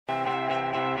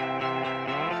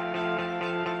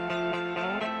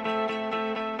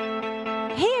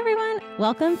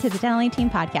Welcome to the Dental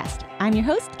 18 podcast. I'm your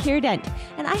host, Kira Dent,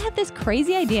 and I had this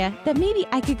crazy idea that maybe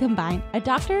I could combine a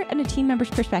doctor and a team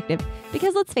member's perspective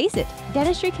because let's face it,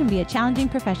 dentistry can be a challenging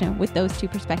profession with those two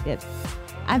perspectives.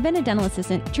 I've been a dental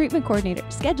assistant, treatment coordinator,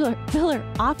 scheduler, biller,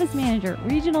 office manager,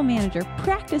 regional manager,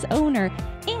 practice owner,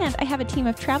 and I have a team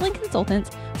of traveling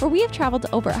consultants where we have traveled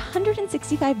to over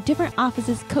 165 different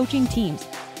offices coaching teams.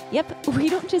 Yep, we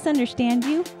don't just understand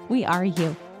you, we are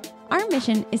you. Our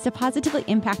mission is to positively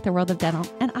impact the world of dental,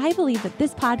 and I believe that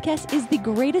this podcast is the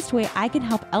greatest way I can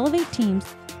help elevate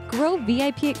teams, grow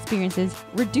VIP experiences,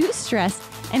 reduce stress,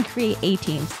 and create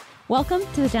A-teams. Welcome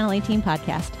to the Dental 18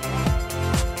 podcast.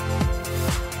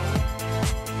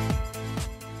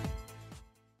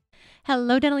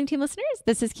 Hello, Dental 18 listeners.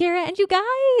 This is Kira, and you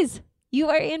guys, you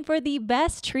are in for the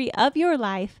best treat of your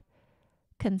life,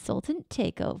 Consultant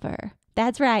Takeover.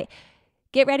 That's right.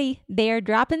 Get ready. They are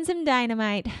dropping some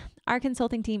dynamite. Our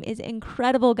consulting team is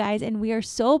incredible, guys, and we are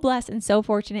so blessed and so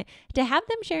fortunate to have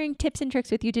them sharing tips and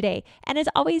tricks with you today. And as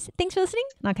always, thanks for listening,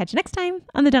 and I'll catch you next time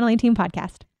on the Dental 18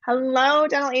 podcast. Hello,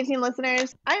 Dental 18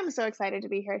 listeners. I am so excited to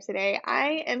be here today.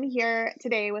 I am here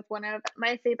today with one of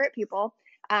my favorite people,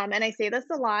 and I say this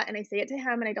a lot, and I say it to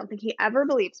him, and I don't think he ever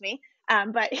believes me,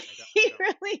 but he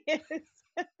really is.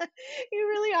 You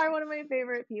really are one of my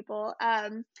favorite people.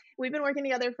 We've been working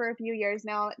together for a few years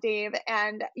now, Dave,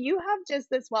 and you have just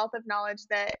this wealth of knowledge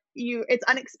that it's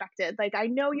unexpected. Like, I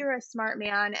know you're a smart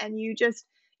man and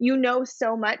you know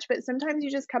so much, but sometimes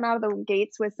you just come out of the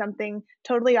gates with something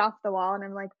totally off the wall. And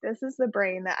I'm like, this is the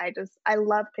brain that I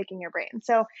love picking your brain.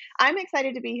 So I'm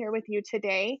excited to be here with you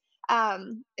today.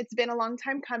 It's been a long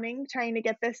time coming trying to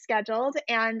get this scheduled,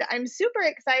 and I'm super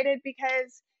excited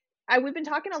because we've been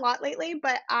talking a lot lately,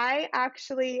 but I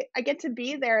get to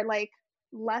be there like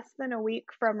less than a week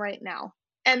from right now.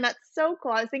 And that's so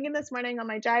cool. I was thinking this morning on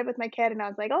my drive with my kid, and I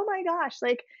was like, oh my gosh,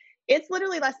 like it's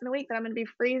literally less than a week that I'm going to be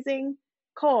freezing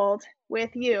cold with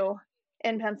you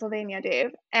in Pennsylvania,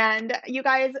 Dave. And you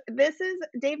guys, this is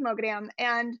Dave Moghadam.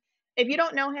 And if you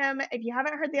don't know him, if you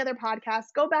haven't heard the other podcast,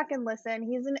 go back and listen.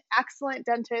 He's an excellent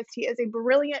dentist. He is a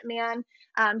brilliant man.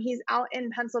 He's out in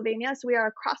Pennsylvania, so we are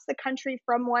across the country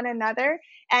from one another.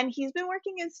 And he's been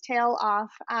working his tail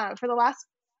off for the last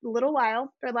little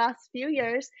while, for the last few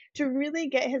years, to really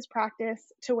get his practice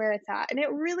to where it's at. And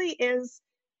it really is,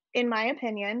 in my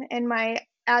opinion,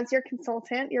 as your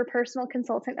consultant, your personal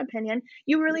consultant opinion,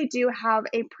 you really do have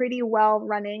a pretty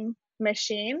well-running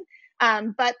machine.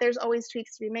 But there's always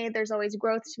tweaks to be made. There's always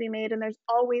growth to be made, and there's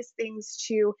always things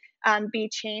to be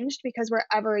changed because we're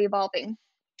ever evolving.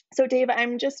 So Dave,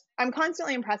 I'm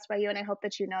constantly impressed by you, and I hope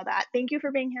that you know that. Thank you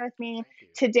for being here with me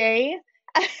today.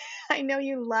 I know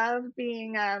you love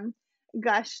being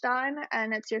gushed on,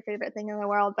 and it's your favorite thing in the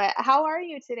world, but how are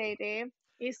you today, Dave?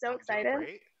 Are you so excited?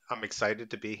 Great. I'm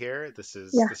excited to be here. This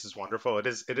is wonderful. It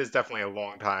is definitely a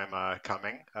long time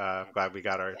coming. I'm glad we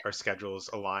got our schedules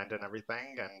aligned and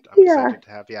everything, and I'm excited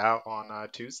to have you out on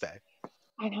Tuesday.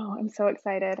 I know. I'm so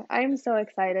excited. I'm so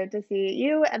excited to see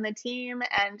you and the team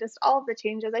and just all of the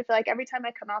changes. I feel like every time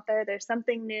I come out there, there's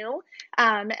something new,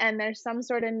 and there's some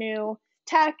sort of new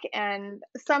tech and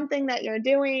something that you're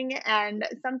doing and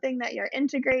something that you're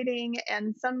integrating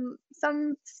and some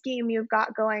scheme you've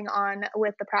got going on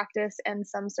with the practice and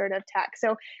some sort of tech.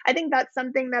 So I think that's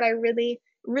something that I really,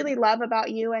 really love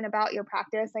about you and about your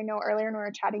practice. I know earlier when we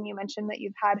were chatting, you mentioned that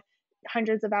you've had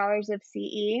hundreds of hours of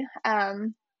CE,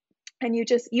 and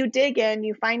you dig in,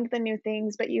 you find the new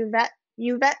things, but you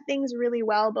vet things really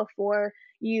well before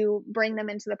you bring them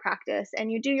into the practice,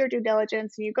 and you do your due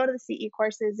diligence, and you go to the CE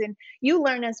courses, and you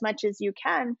learn as much as you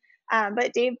can.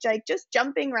 But Dave, like just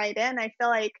jumping right in, I feel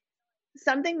like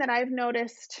something that I've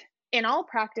noticed in all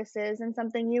practices, and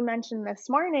something you mentioned this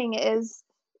morning, is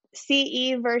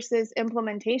CE versus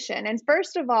implementation. And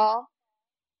first of all,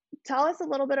 tell us a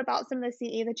little bit about some of the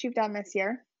CE that you've done this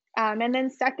year. And then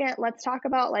second, let's talk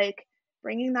about like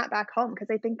bringing that back home,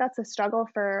 because I think that's a struggle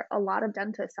for a lot of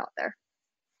dentists out there.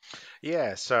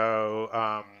 Yeah, so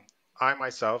I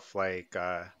myself, like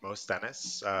most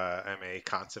dentists, am a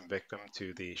constant victim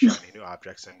to the shiny new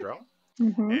object syndrome.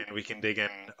 Mm-hmm. And we can dig in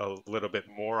a little bit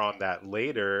more on that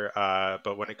later.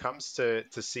 But when it comes to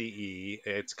CE,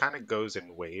 it kind of goes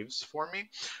in waves for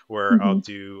me, where I'll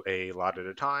do a lot at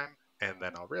a time. And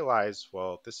then I'll realize,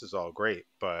 well, this is all great,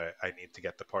 but I need to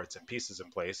get the parts and pieces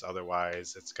in place.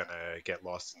 Otherwise, it's going to get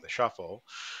lost in the shuffle.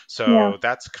 So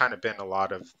that's kind of been a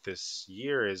lot of this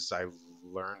year is I've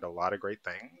learned a lot of great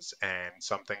things, and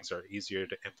some things are easier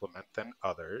to implement than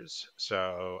others.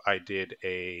 So I did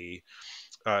a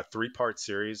 3-part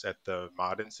series at the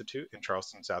Mod Institute in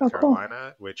Charleston, South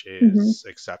Carolina, which is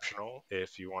exceptional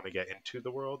if you want to get into the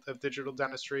world of digital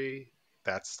dentistry.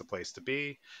 that's the place to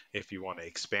be. If you want to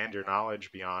expand your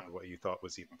knowledge beyond what you thought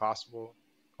was even possible,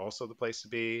 also the place to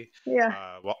be.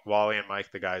 Yeah. Wally and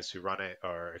Mike, the guys who run it,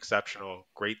 are exceptional,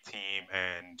 great team,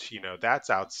 and that's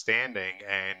outstanding.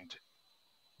 And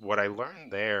what I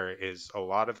learned there is a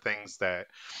lot of things that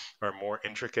are more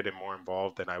intricate and more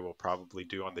involved than I will probably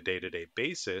do on the day-to-day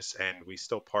basis. And we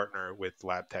still partner with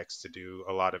lab techs to do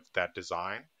a lot of that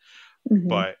design, Hmm.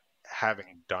 but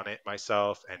having done it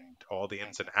myself and all the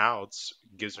ins and outs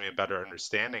gives me a better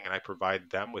understanding, and I provide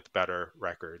them with better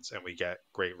records, and we get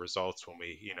great results when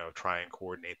we try and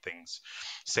coordinate things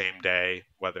same day,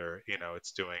 whether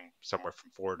it's doing somewhere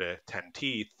from 4 to 10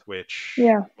 teeth, which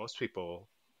Yeah. most people,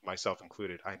 myself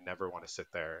included, I never want to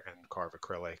sit there and carve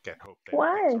acrylic and hope that things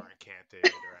Why? aren't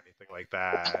canted or anything like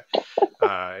that.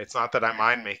 It's not that I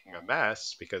mind making a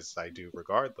mess, because I do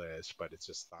regardless, but it's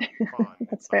just not fun.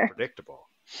 That's It's not fair. predictable.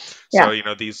 So,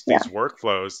 Yeah. these Yeah.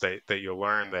 workflows that you'll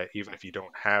learn, that even if you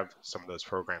don't have some of those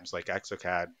programs like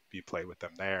Exocad, you play with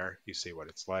them there, you see what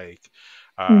it's like.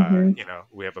 Hmm.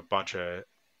 We have a bunch of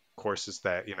courses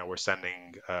that, we're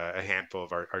sending a handful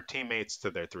of our teammates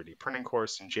to their 3D printing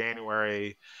course in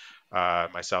January.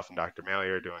 Myself and Dr. Maley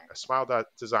are doing a smile dot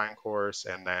design course,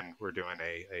 and then we're doing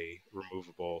a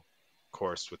removable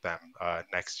course with them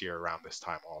next year around this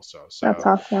time also. That's So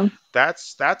awesome.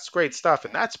 that's great stuff,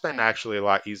 and that's been actually a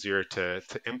lot easier to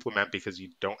implement, because you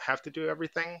don't have to do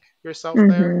everything yourself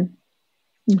there.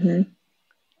 Hmm. Hmm.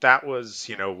 That was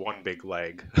one big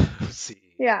leg of CE.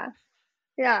 Yeah.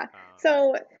 Yeah. Um,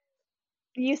 So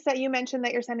you mentioned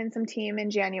that you're sending some team in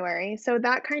January. So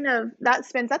that kind yeah. of that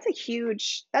spins that's a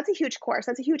huge course.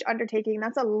 That's a huge undertaking.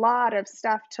 That's a lot of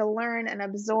stuff to learn and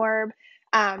absorb,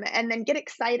 and then get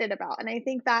excited about. And I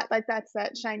think that like that's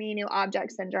that shiny new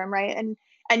object syndrome, right?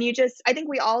 And you just I think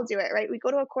we all do it, right? We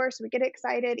go to a course, we get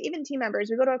excited, even team members,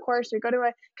 we go to a course, we go to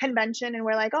a convention and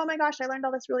we're like, oh my gosh, I learned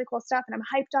all this really cool stuff and I'm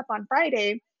hyped up on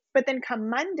Friday. But then come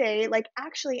Monday, like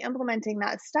actually implementing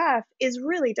that stuff is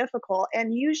really difficult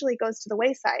and usually goes to the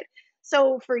wayside.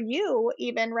 So for you,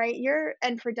 even, right, you're,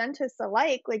 and for dentists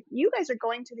alike, like you guys are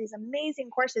going to these amazing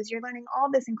courses, you're learning all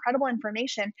this incredible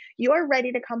information, you're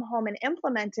ready to come home and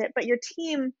implement it, but your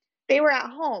team, they were at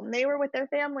home, they were with their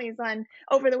families on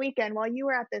over the weekend while you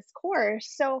were at this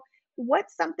course. So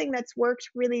what's something that's worked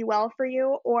really well for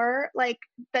you, or like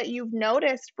that you've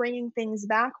noticed bringing things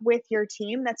back with your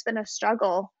team that's been a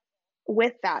struggle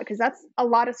with that, because that's a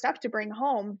lot of stuff to bring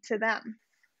home to them.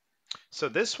 So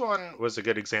this one was a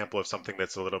good example of something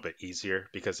that's a little bit easier,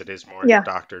 because it is more Yeah.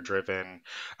 doctor driven.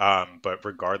 But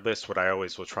regardless, what I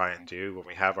always will try and do when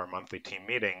we have our monthly team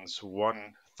meetings,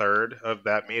 1/3 of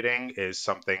that meeting is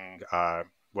something,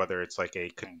 whether it's like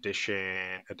a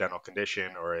condition, a dental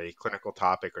condition, or a clinical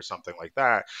topic or something like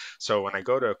that. So when I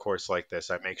go to a course like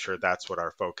this, I make sure that's what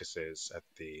our focus is at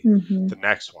the Hmm.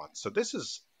 next one. So this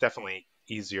is definitely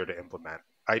easier to implement.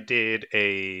 I did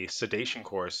a sedation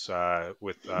course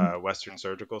with Western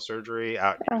Surgical Surgery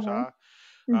out in Uh-huh. Utah.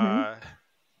 Hmm. Uh,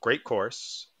 Great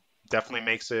course. Definitely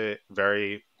makes it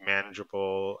very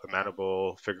manageable,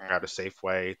 amenable, figuring out a safe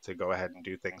way to go ahead and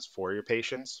do things for your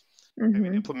patients. I mean,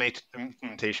 Hmm.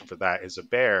 implementation for that is a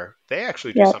bear. They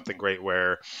actually do Yep. something great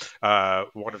where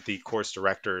one of the course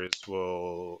directors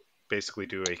will basically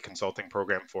do a consulting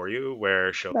program for you,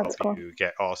 where she'll That's help cool. you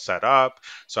get all set up.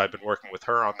 So I've been working with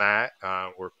her on that.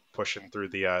 We're pushing through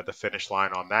the finish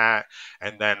line on that,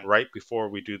 and then right before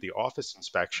we do the office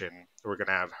inspection, we're going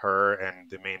to have her and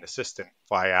the main assistant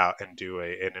fly out and do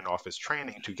an in-office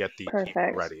training to get the team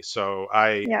Perfect. ready. So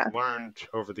I Yeah. learned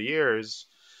over the years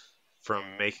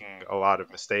from making a lot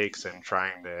of mistakes and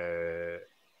trying to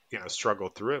struggle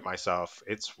through it myself.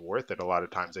 It's worth it a lot of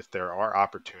times. If there are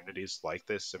opportunities like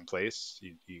this in place,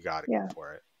 you got to go Yeah.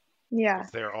 for it, Yeah.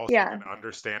 because they're also Yeah. going to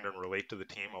understand and relate to the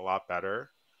team a lot better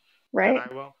than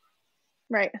Right. I will.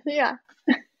 Right. Yeah.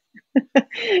 And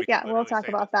we can Yeah, we'll literally talk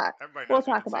say that about that. everybody We'll knows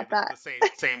we talk can say about that. the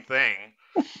same thing.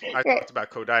 I Right. talked about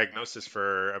co-diagnosis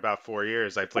for about 4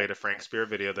 years. I played a Frank Spear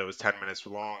video that was 10 minutes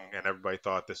long, and everybody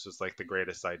thought this was like the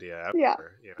greatest idea Yeah.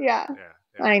 ever. Yeah. Yeah,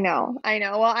 yeah. I know. I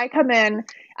know. Well, I've come in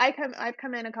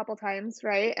a couple times,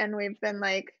 right? And we've been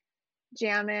like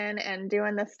jamming and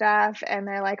doing the stuff and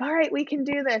they're like, all right, we can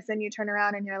do this, and you turn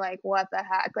around and you're like, what the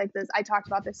heck, like this, I talked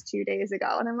about this 2 days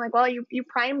ago, and I'm like, well, you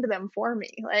primed them for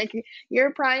me, like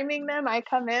you're priming them. I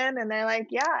come in and they're like,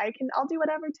 yeah, I'll do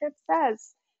whatever Tiff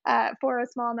says, for a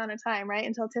small amount of time, right,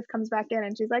 until Tiff comes back in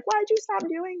and she's like, why'd you stop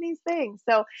doing these things?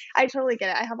 So I totally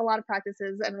get it. I have a lot of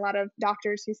practices and a lot of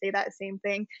doctors who say that same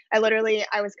thing. I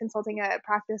was consulting a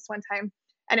practice one time,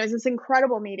 and it was this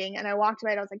incredible meeting. And I walked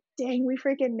away and I was like, dang, we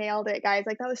freaking nailed it, guys.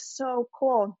 Like, that was so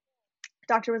cool.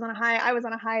 Doctor was on a high, I was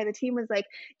on a high, the team was like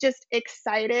just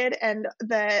excited. And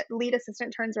the lead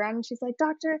assistant turns around and she's like,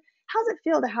 Doctor, how's it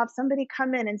feel to have somebody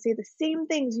come in and say the same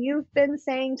things you've been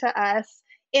saying to us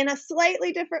in a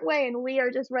slightly different way, and we are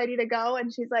just ready to go?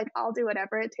 And she's like, I'll do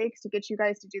whatever it takes to get you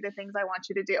guys to do the things I want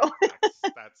you to do.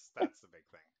 That's the big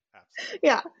thing. Absolutely.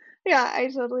 Yeah. Yeah, I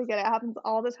totally get it. It happens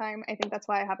all the time. I think that's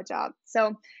why I have a job.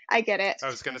 So I get it. I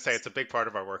was going to say it's a big part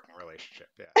of our working relationship.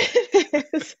 Yeah. It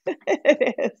is.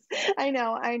 It is. I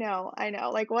know.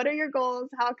 Like, what are your goals?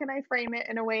 How can I frame it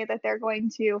in a way that they're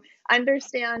going to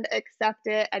understand, accept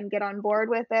it, and get on board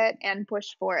with it and push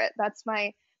for it? That's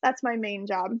my main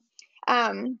job.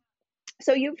 Um,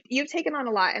 so you've taken on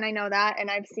a lot, and I know that,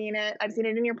 and I've seen it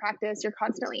in your practice. You're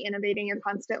constantly innovating, you're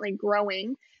constantly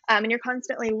growing, and you're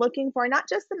constantly looking for not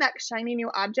just the next shiny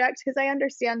new object, because I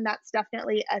understand that's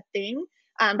definitely a thing.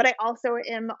 But I also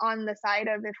am on the side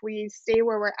of, if we stay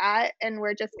where we're at and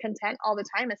we're just content all the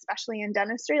time, especially in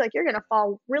dentistry, like, you're going to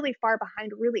fall really far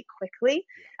behind really quickly.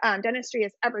 Dentistry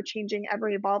is ever changing, ever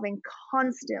evolving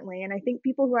constantly. And I think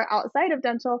people who are outside of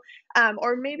dental,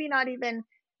 or maybe not even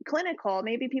clinical,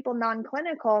 maybe people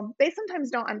non-clinical, they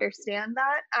sometimes don't understand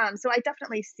that. So I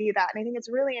definitely see that, and I think it's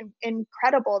really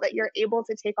incredible that you're able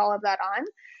to take all of that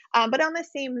on. But on the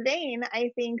same vein,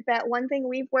 I think that one thing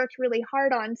we've worked really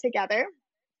hard on together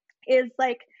is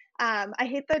like, I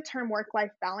hate the term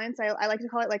work-life balance. I like to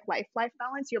call it like life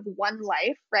balance. You have one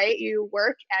life, right? You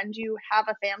work and you have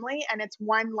a family, and it's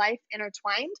one life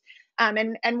intertwined.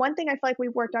 And one thing I feel like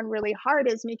we've worked on really hard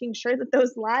is making sure that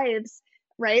those lives,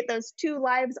 right, those two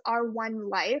lives are one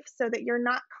life, so that you're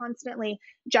not constantly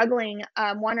juggling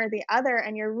one or the other,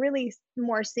 and you're really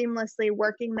more seamlessly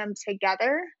working them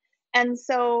together. And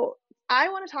so I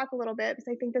want to talk a little bit,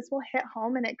 because I think this will hit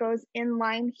home, and it goes in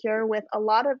line here with a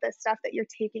lot of the stuff that you're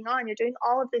taking on. You're doing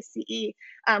all of this CE,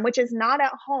 which is not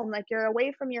at home. Like, you're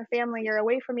away from your family, you're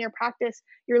away from your practice,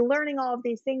 you're learning all of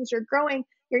these things, you're growing,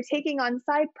 you're taking on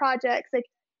side projects. Like,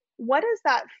 what does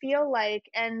that feel like?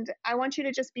 And I want you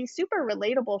to just be super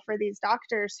relatable for these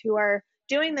doctors who are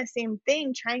doing the same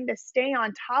thing, trying to stay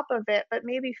on top of it, but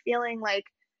maybe feeling like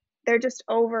they're just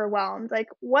overwhelmed. Like,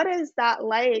 what is that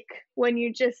like when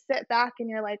you just sit back and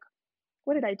you're like,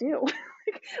 what did I do?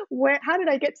 How did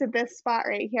I get to this spot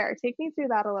right here? Take me through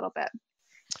that a little bit.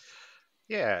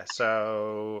 Yeah.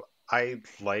 So I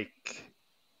like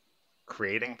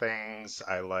creating things.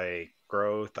 I like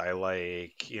growth. I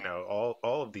like, all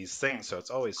of these things. So it's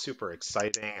always super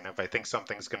exciting. And if I think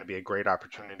something's going to be a great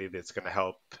opportunity that's going to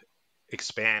help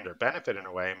expand or benefit in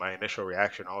a way, my initial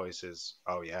reaction always is,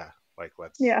 oh yeah, like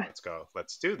Yeah. let's go,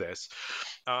 let's do this.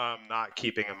 Not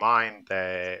keeping in mind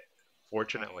that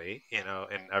fortunately, in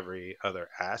every other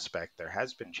aspect, there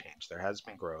has been change, there has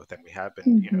been growth, and we have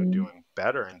been, Mm-hmm. doing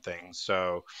better in things.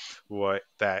 So what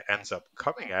that ends up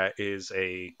coming at is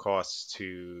a cost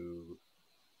to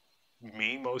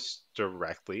me most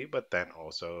directly, but then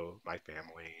also my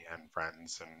family and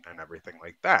friends and everything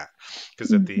like that.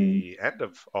 Because at Mm-hmm. the end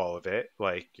of all of it,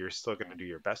 like, you're still going to do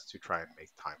your best to try and make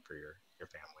time for your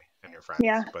family and your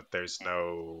Yeah. friends, but there's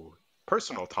no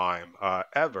personal time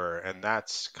ever. And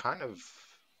that's not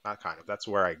kind of, that's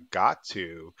where I got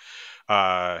to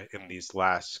in these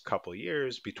last couple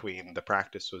years. Between the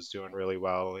practice was doing really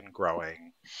well and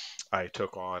growing, I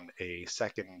took on a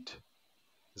second,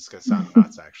 this is going to sound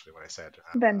nuts actually when I said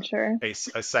Venture. a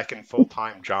second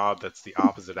full-time job that's the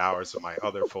opposite hours of my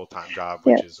other full-time job,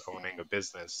 which is Yes. owning a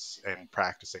business and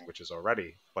practicing, which is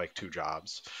already like two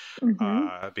jobs,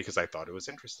 Mm-hmm. because I thought it was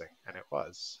interesting, and it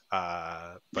was.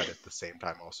 But at the same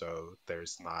time, also,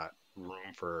 there's not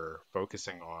room for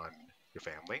focusing on your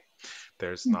family.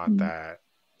 There's not Mm-hmm. that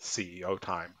CEO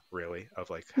time, really, of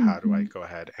like, how do I Mm-hmm. go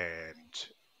ahead and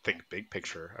think big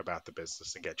picture about the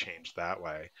business and get change that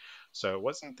way. So it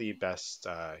wasn't the best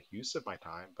use of my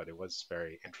time, but it was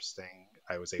very interesting.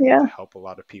 I was able to Yeah. help a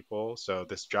lot of people. So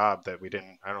this job that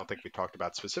I don't think we talked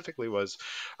about specifically, was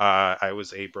I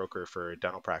was a broker for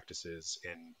dental practices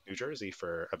in New Jersey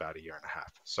for about a year and a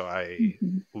half. So I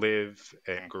Mm-hmm. live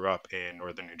and grew up in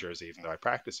northern New Jersey, even though I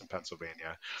practice in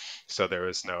Pennsylvania. So there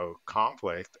was no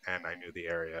conflict, and I knew the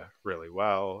area really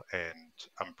well. And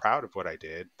I'm proud of what I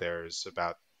did. There's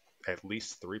about at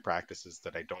least three practices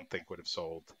that I don't think would have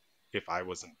sold if I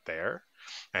wasn't there.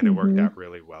 And it worked Mm-hmm. out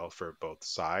really well for both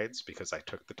sides, because I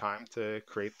took the time to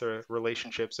create the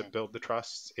relationships and build the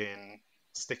trust in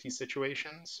sticky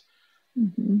situations.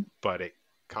 Mm-hmm. But it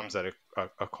comes at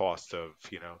a cost of,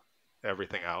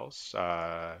 everything else,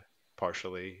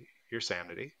 partially your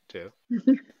sanity too.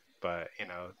 But,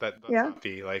 let's Yeah. not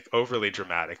be like overly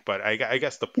dramatic. But I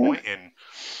guess the Yeah. point in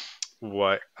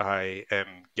what I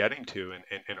am getting to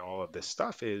in all of this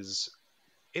stuff is,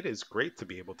 it is great to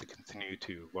be able to continue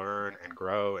to learn and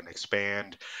grow and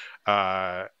expand.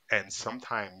 And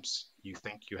sometimes you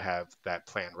think you have that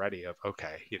plan ready of,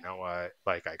 okay, you know what,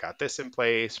 like I got this in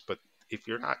place, but if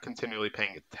you're not continually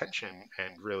paying attention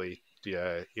and really,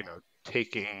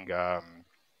 taking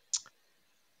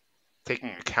taking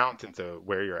account into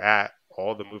where you're at,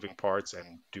 all the moving parts,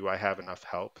 and do I have enough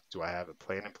help? Do I have a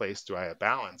plan in place? Do I have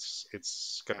balance?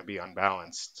 It's going to be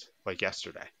unbalanced like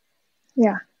yesterday.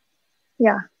 Yeah.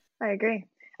 Yeah, I agree.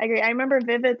 I agree. I remember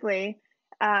vividly,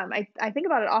 I think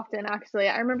about it often actually.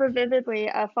 I remember vividly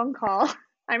a phone call.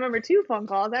 I remember two phone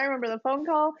calls. I remember the phone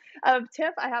call of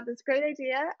Tiff, I have this great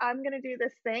idea. I'm going to do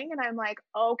this thing. And I'm like,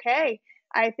 okay,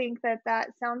 I think that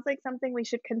that sounds like something we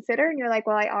should consider. And you're like,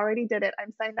 well, I already did it.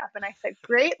 I'm signed up. And I said,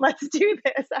 great, let's do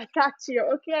this. I got you.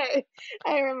 Okay.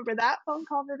 I remember that phone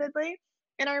call vividly.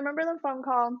 And I remember the phone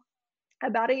call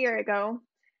about a year ago,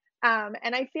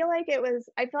 and I feel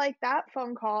like that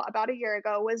phone call about a year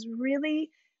ago was really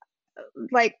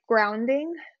like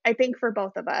grounding, I think, for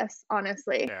both of us,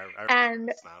 honestly. Yeah, I remember And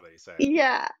this now that you say it.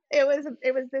 yeah, it was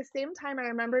the same time I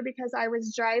remember because I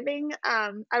was driving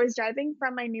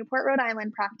from my Newport, Rhode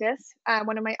Island practice,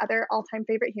 one of my other all-time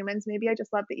favorite humans. Maybe I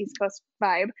just love the East Coast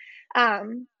vibe.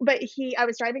 But I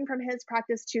was driving from his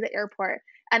practice to the airport.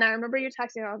 And I remember you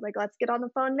texting, I was like, let's get on the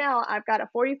phone now. I've got a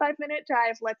 45-minute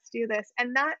drive. Let's do this.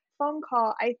 And that phone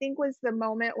call, I think, was the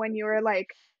moment when you were like,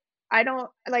 I don't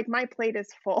like my plate is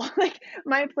full. Like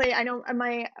my plate, I know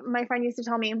my friend used to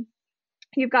tell me,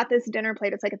 you've got this dinner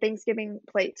plate. It's like a Thanksgiving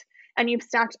plate. And you've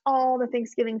stacked all the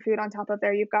Thanksgiving food on top of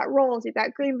there. You've got rolls, you've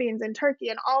got green beans and turkey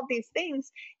and all these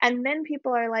things. And then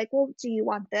people are like, well, do you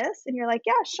want this? And you're like,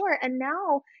 yeah, sure. And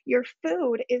now your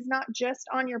food is not just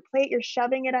on your plate, you're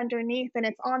shoving it underneath and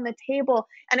it's on the table.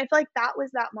 And I feel like that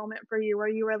was that moment for you where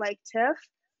you were like, Tiff,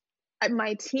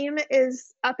 my team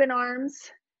is up in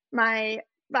arms. My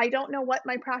I don't know what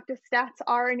my practice stats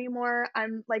are anymore.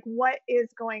 I'm like, what is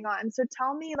going on? So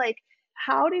tell me, like,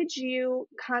 how did you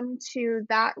come to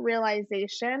that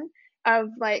realization of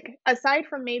like, aside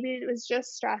from maybe it was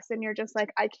just stress and you're just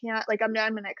like, I can't, like, I'm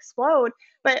gonna explode.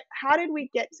 But how did we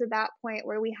get to that point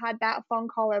where we had that phone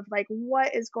call of like,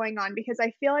 what is going on? Because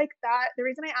I feel like that the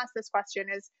reason I asked this question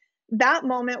is that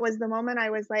moment was the moment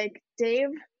I was like, Dave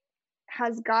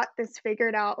has got this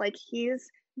figured out. Like he's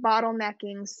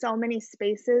bottlenecking so many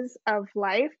spaces of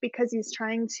life because he's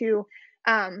trying to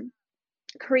um,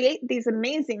 create these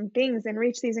amazing things and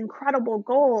reach these incredible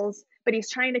goals, but he's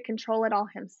trying to control it all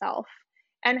himself.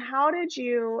 And how did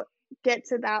you get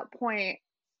to that point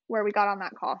where we got on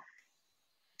that call?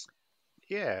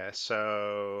 Yeah,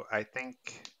 so I think,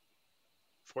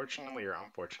 fortunately or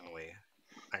unfortunately,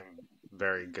 I'm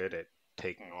very good at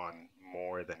taking on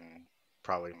more than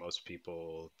probably most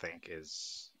people think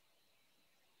is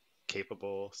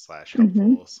capable slash Mm-hmm.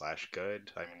 helpful slash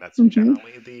good. I mean, that's Mm-hmm.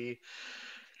 generally the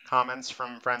comments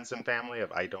from friends and family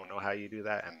of, I don't know how you do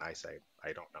that. And I say,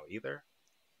 I don't know either,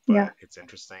 Yeah. but it's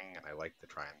interesting and I like to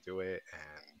try and do it.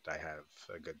 And I have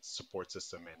a good support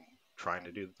system in trying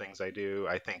to do the things I do.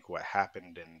 I think what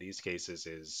happened in these cases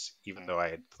is, even though I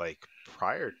had, like,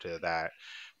 prior to that,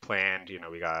 planned,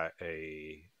 we got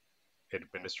a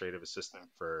administrative assistant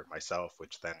for myself,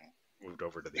 which then moved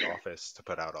over to the office to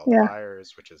put out all the Yeah.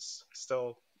 fires, which is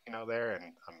still, there,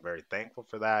 and I'm very thankful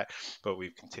for that. But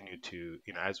we've continued to,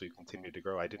 as we've continued to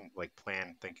grow, I didn't like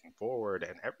plan thinking forward,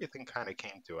 and everything kind of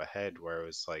came to a head where it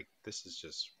was like, this is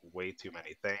just way too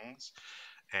many things,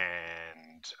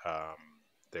 and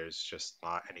there's just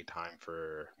not any time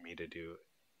for me to do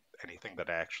anything that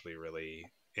I actually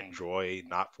really enjoy,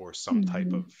 not for some type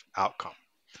Mm-hmm. of outcome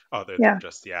other than Yeah.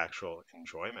 just the actual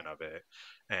enjoyment of it.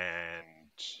 And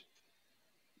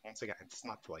once again, it's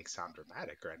not to like sound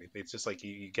dramatic or anything. It's just like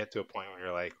you get to a point where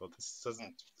you're like, well, this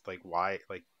doesn't, why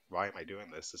am I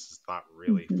doing this? This is not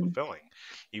really Mm-hmm. fulfilling,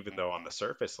 even though on the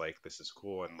surface, like, this is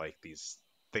cool and like these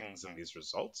things and these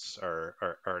results are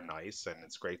nice and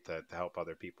it's great to help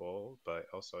other people, but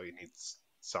also you need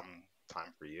some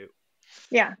time for you.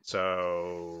 Yeah.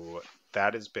 So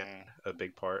that has been a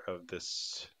big part of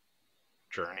this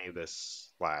journey this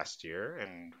last year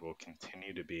and will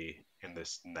continue to be in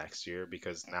this next year,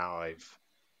 because now I've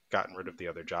gotten rid of the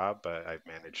other job, but I've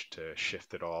managed to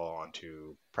shift it all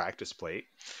onto practice plate,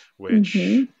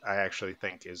 Mm-hmm. which I actually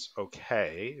think is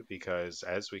okay, because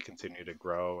as we continue to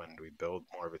grow and we build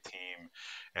more of a team,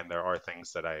 and there are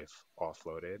things that I've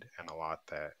offloaded and a lot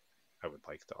that I would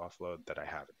like to offload that I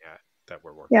haven't yet, that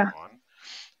we're working Yeah. on,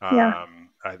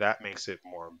 Yeah. that makes it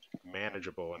more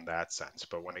manageable in that sense.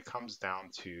 But when it comes down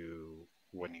to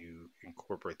when you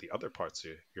incorporate the other parts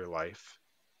of your life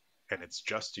and it's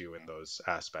just you in those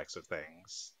aspects of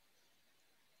things,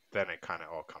 then it kind of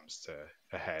all comes to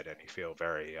a head, and you feel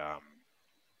very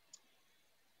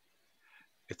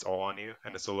it's all on you,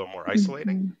 and it's a little more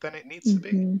isolating Mm-hmm. than it needs to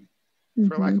be, Mm-hmm.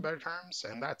 for lack Mm-hmm. of better terms.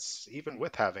 And that's even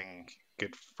with having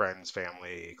good friends,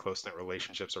 family, close knit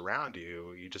relationships around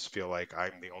you. You just feel like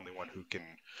I'm the only one who can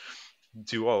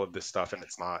do all of this stuff, and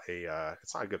it's not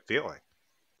a good feeling.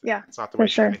 Yeah, It's not the for way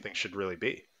sure. anything should really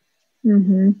be,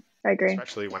 Mm-hmm. I agree.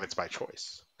 especially when it's by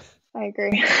choice. I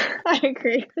agree. I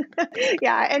agree.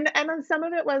 Yeah, and then some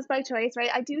of it was by choice, right?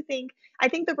 I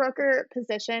think the broker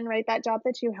position, right, that job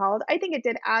that you held, I think it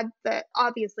did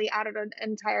obviously added an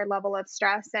entire level of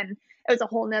stress, and it was a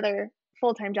whole nother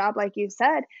full-time job, like you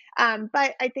said.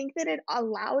 But I think that it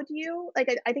allowed you,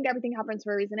 like I think everything happens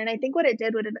for a reason, and I think what it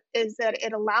did is that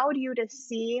it allowed you to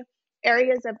see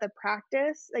areas of the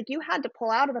practice, like you had to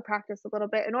pull out of the practice a little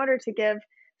bit in order to give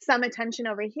some attention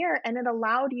over here, and it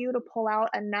allowed you to pull out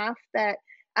enough that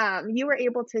you were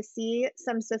able to see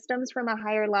some systems from a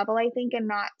higher level, I think, and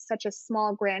not such a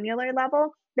small granular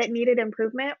level that needed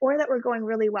improvement or that were going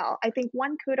really well. I think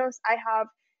one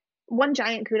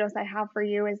giant kudos I have for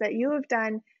you is that you have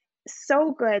done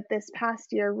so good this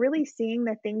past year, really seeing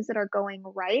the things that are going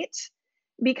right,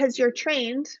 because you're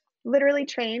trained, literally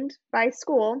trained by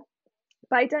school,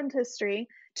 by dentistry,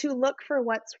 to look for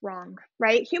what's wrong,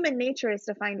 right? Human nature is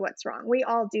to find what's wrong. We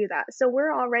all do that. So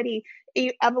we're already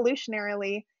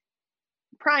evolutionarily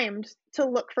primed to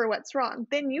look for what's wrong.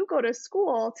 Then you go to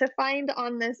school to find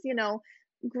on this,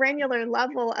 granular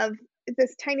level of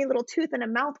this tiny little tooth in a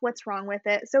mouth, what's wrong with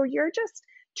it. So you're just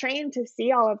trained to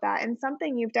see all of that. And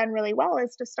something you've done really well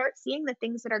is to start seeing the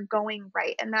things that are going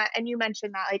right. And you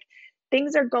mentioned that, like,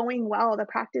 things are going well, the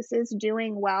practice is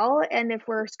doing well. And if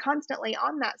we're constantly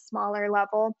on that smaller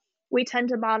level, we tend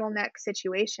to bottleneck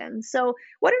situations. So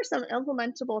what are some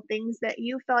implementable things that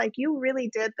you felt like you really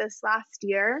did this last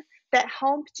year that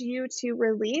helped you to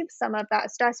relieve some of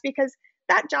that stress? Because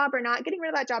that job or not, getting rid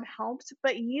of that job helped,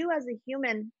 but you as a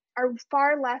human are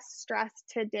far less stressed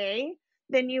today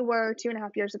than you were 2.5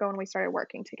 years ago when we started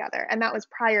working together. And that was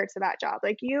prior to that job.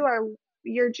 Like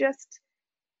you're just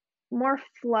more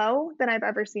flow than I've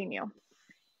ever seen you.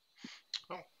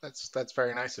 Oh, that's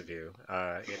very nice of you.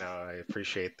 I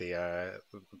appreciate the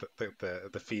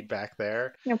feedback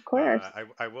there. Of course.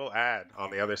 I will add on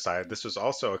the other side, this was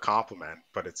also a compliment,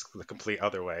 but it's the complete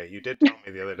other way. You did tell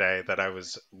me the other day that I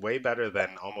was way better than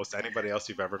almost anybody else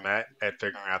you've ever met at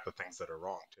figuring out the things that are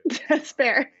wrong too. That's I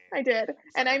fair. mean, I did. so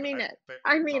And I mean it.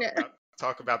 I mean it.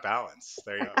 talk about balance.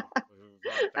 There you go. We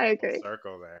brought it I back full agree.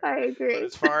 circle there. I But agree.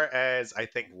 as far as I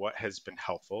think what has been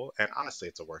helpful, and honestly,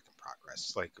 it's a work in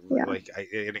progress. Yeah.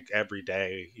 I think every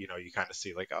day, you kind of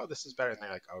see like, oh, this is better, and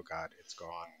they're like, oh God, it's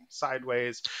gone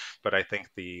sideways. But I think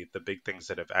the big things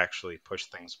that have actually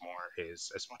pushed things more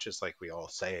is, as much as like we all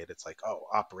say it, it's like, oh,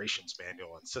 operations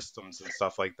manual and systems and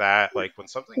stuff like that. Like when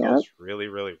something Yep. goes really,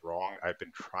 really wrong, I've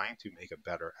been trying to make a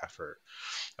better effort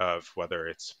of whether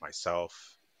it's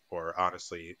myself, or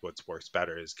honestly what's works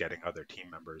better is getting other team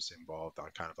members involved on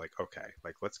kind of like, okay,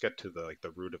 like let's get to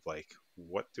the root of like,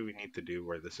 what do we need to do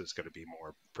where this is going to be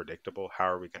more predictable?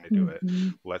 How are we going to do it? Mm-hmm.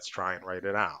 Let's try and write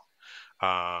it out.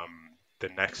 um, the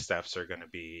next steps are going to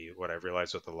be, what I've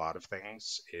realized with a lot of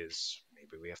things is,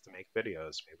 maybe we have to make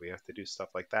videos, maybe we have to do stuff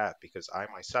like that, because I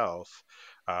myself,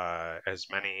 as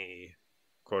many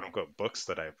quote unquote books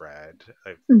that I've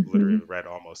Mm-hmm. literally read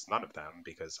almost none of them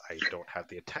because I don't have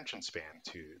the attention span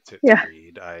to Yeah.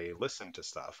 read. I listen to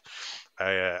stuff.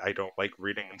 I don't like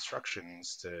reading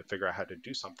instructions to figure out how to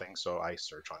do something, so I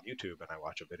search on YouTube and I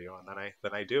watch a video and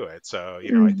then I do it. So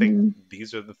I think Mm-hmm.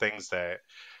 these are the things that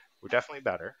we're definitely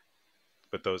better,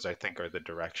 but those I think are the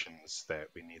directions that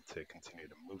we need to continue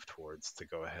to move towards to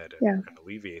go ahead and, Yeah. and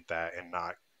alleviate that, and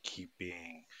not keep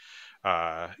being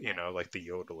like the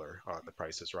yodeler on The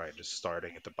Price is Right, just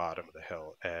starting at the bottom of the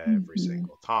hill every Mm-hmm.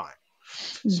 single time.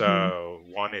 Mm-hmm. So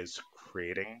one is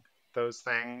creating those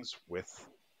things with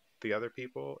the other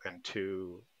people, and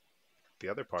two, the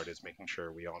other part is making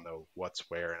sure we all know what's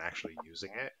where and actually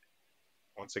using it.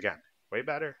 Once again, way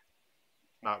better,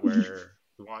 not where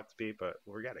we want it to be, but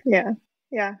we're getting. Yeah.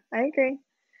 Yeah. I agree.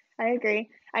 I agree.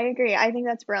 I agree. I think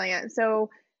that's brilliant. So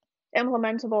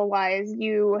implementable wise,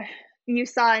 you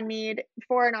saw a need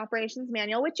for an operations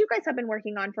manual, which you guys have been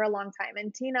working on for a long time.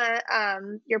 And Tina,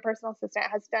 your personal assistant,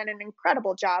 has done an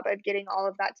incredible job of getting all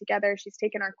of that together. She's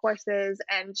taken our courses,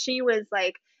 and she was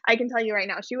like, I can tell you right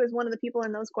now, she was one of the people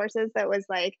in those courses that was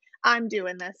like, I'm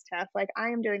doing this, Tiff. Like, I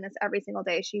am doing this every single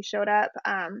day. She showed up.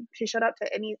 She showed up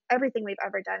to everything we've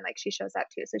ever done. Like, she shows up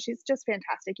too. So she's just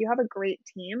fantastic. You have a great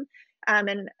team.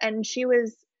 And she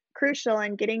was crucial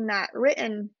in getting that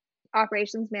written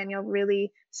operations manual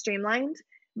really streamlined.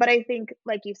 But I think,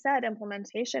 like you said,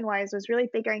 implementation wise was really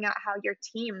figuring out how your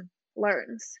team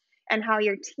learns and how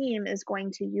your team is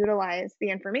going to utilize the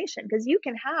information. Because you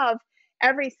can have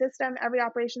every system, every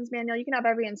operations manual, you can have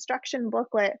every instruction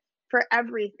booklet for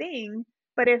everything.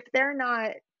 But if they're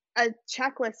not a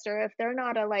checklist, or if they're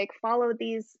not a like follow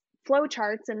these flow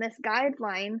charts and this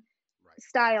guideline Right.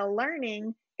 style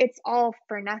learning, it's all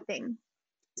for nothing.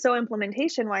 So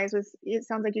implementation wise was, it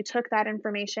sounds like you took that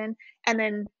information and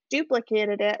then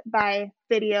duplicated it by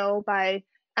video, by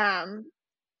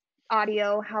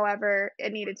audio, however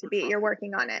it needed to We're be. You're trying.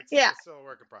 working on it. It's Yeah. it's still a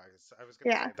work in progress. I was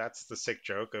gonna say Yeah. that's the sick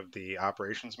joke of the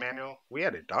operations manual. We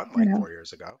had it done I like know. 4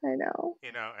 years ago, I know.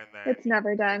 and then It's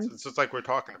never it's done. it's just like we're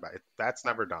talking about it. That's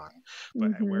never done.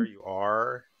 But Mm-hmm. where you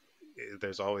are,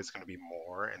 there's always going to be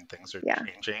more, and things are Yeah.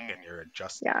 changing, and you're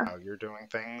adjusting Yeah. how you're doing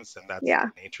things, and that's Yeah.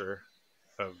 the nature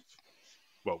of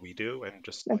what we do and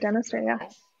just Of life in dentistry. Yeah.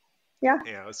 general.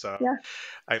 Yeah. So Yeah.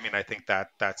 I mean, I think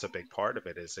that that's a big part of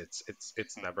it is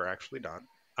it's never actually done.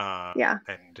 Yeah.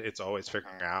 And it's always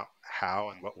figuring out how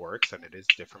and what works, and it is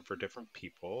different for different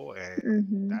people, and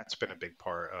Mm-hmm. that's been a big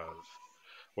part of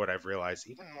what I've realized.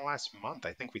 Even in the last month,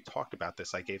 I think we talked about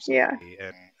this. I gave Yeah. somebody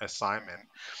an assignment,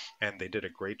 and they did a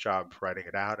great job writing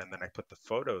it out, and then I put the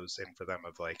photos in for them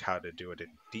of like how to do it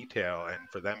in detail, and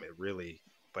for them it really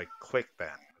like clicked then.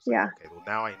 It's like, Yeah. okay, well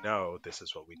now I know this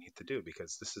is what we need to do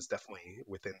because this is definitely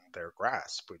within their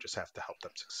grasp. We just have to help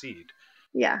them succeed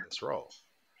Yeah. in this role.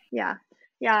 Yeah.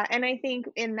 Yeah. And I think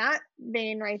in that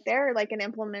vein right there, like an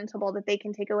implementable that they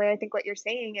can take away, I think what you're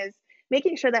saying is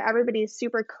making sure that everybody is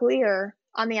super clear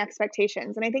on the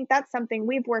expectations. And I think that's something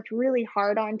we've worked really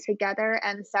hard on together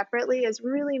and separately, is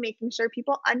really making sure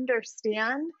people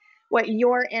understand what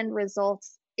your end result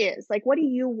is. Like, what do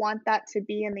you want that to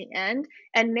be in the end?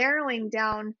 And narrowing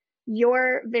down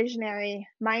your visionary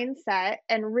mindset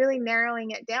and really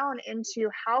narrowing it down into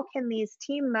how can these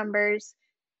team members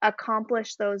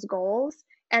accomplish those goals,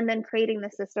 and then creating the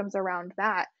systems around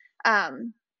that.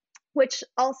 Um, which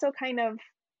also kind of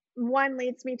one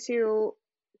leads me to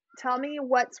tell me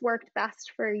what's worked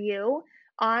best for you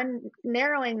on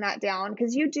narrowing that down,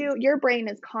 because your brain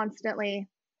is constantly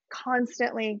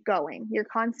going. You're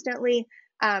constantly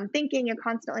thinking, you're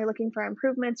constantly looking for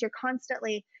improvements, you're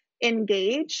constantly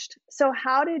engaged. So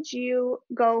how did you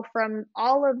go from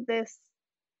all of this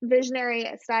visionary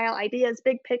style ideas,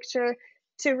 big picture,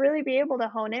 to really be able to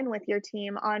hone in with your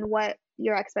team on what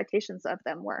your expectations of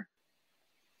them were?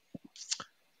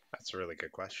 That's a really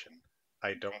good question.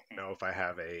 I don't know if I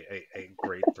have a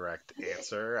great direct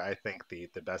answer. I think the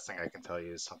best thing I can tell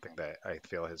you is something that I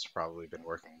feel has probably been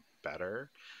working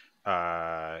better,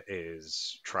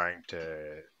 is trying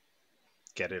to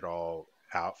get it all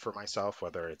out for myself,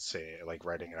 whether it's like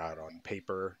writing it out on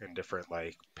paper in different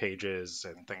like pages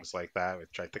and things like that,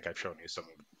 which I think I've shown you some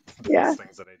of those Yeah.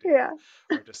 things that I do, Yeah.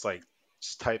 or just like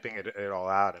just typing it all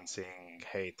out and seeing,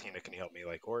 hey, Tina, can you help me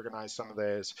like organize some of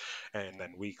this? And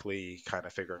then weekly kind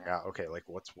of figuring out, okay, like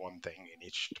what's one thing in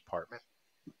each department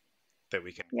that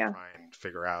we can Yeah. try and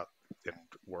figure out and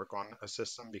work on a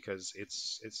system because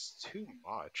it's too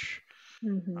much.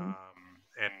 Mm-hmm.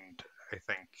 And I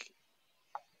think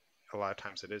a lot of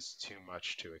times it is too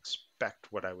much to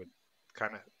expect what I would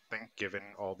kind of think given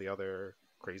all the other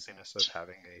craziness of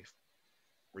having a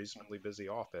reasonably busy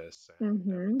office and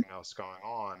Mm-hmm. everything else going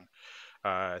on,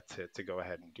 to go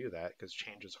ahead and do that because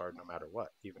change is hard no matter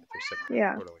what. Even if you're sitting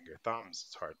around Yeah. twiddling your thumbs,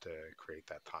 it's hard to create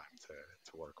that time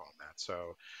to work on that.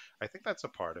 So I think that's a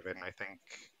part of it. And I think,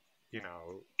 you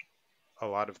know, a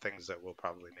lot of things that will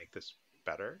probably make this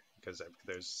better because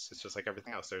it's just like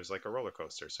everything else. There's like a roller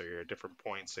coaster. So you're at different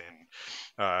points in,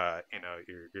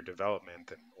 your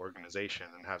development and organization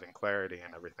and having clarity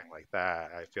and everything like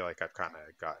that. I feel like I've kind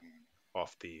of gotten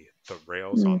off the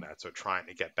rails on Mm. that. So trying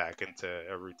to get back into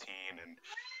a routine and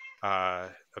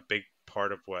a big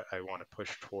part of what I want to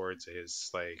push towards is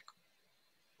like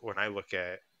when I look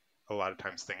at a lot of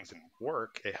times things in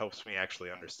work, it helps me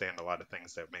actually understand a lot of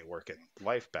things that may work in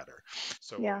life better.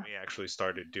 So when Yeah. we actually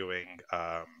started doing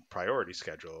priority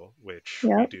schedule, which we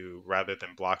Yep. do rather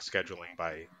than block scheduling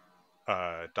by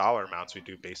dollar amounts, we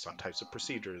do based on types of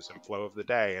procedures and flow of the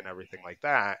day and everything like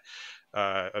that.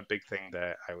 A big thing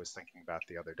that I was thinking about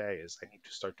the other day is I need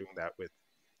to start doing that with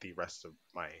the rest of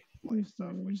my life stuff,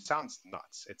 Mm-hmm. which sounds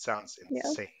nuts. It sounds Yeah.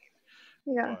 insane,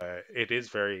 Yeah. but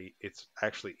it's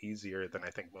actually easier than I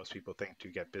think most people think to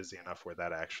get busy enough where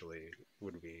that actually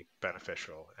would be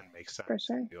beneficial and make For sense.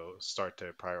 And sure. you'll start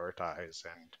to prioritize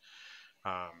and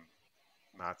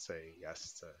not say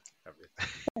yes to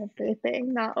everything.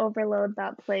 Everything, not overload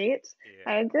that plate. Yeah.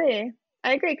 I agree.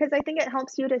 I agree, because I think it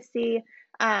helps you to see.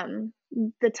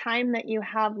 the time that you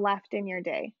have left in your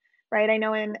day, right? I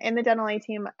know in the dental A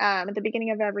team, at the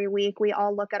beginning of every week, we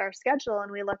all look at our schedule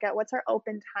and we look at what's our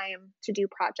open time to do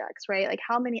projects, right? Like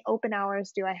how many open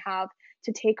hours do I have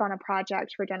to take on a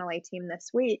project for dental A team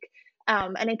this week?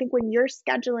 And I think when you're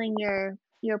scheduling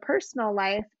your personal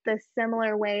life the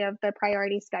similar way of the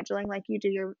priority scheduling, like you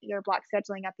do your block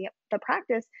scheduling at the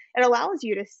practice, it allows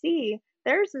you to see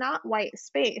there's not white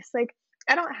space. Like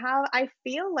I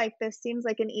feel like this seems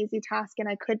like an easy task and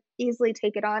I could easily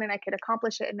take it on and I could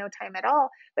accomplish it in no time at all.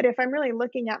 But if I'm really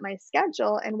looking at my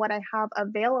schedule and what I have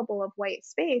available of white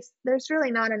space, there's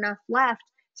really not enough left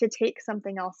to take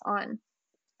something else on.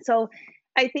 So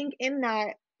I think in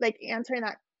that, like answering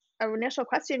that initial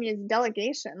question is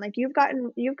delegation. Like you've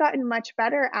gotten much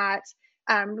better at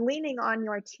leaning on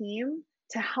your team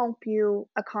to help you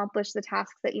accomplish the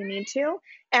tasks that you need to,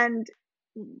 and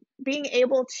being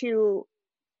able to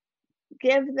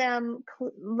give them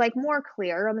like more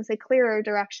clear, I'm going to say clearer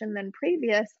direction than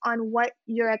previous on what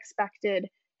your expected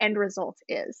end result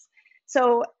is.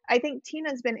 So I think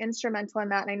Tina's been instrumental in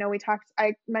that. And I know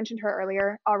I mentioned her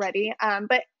earlier already,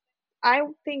 but I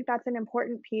think that's an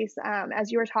important piece as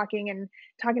you were talking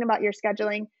about your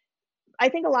scheduling. I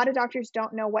think a lot of doctors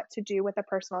don't know what to do with a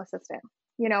personal assistant.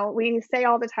 You know, we say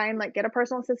all the time, like, get a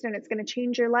personal assistant, it's going to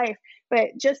change your life. But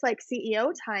just like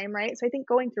CEO time, right? So I think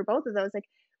going through both of those, like,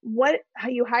 how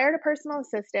you hired a personal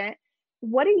assistant,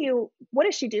 what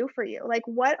does she do for you? Like,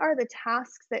 what are the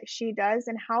tasks that she does,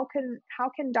 and how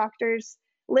can doctors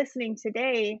listening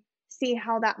today see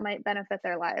how that might benefit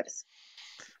their lives?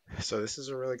 So this is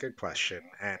a really good question,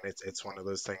 and it's one of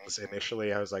those things.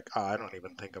 Initially, I was like, oh, I don't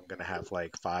even think I'm gonna have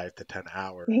like 5 to 10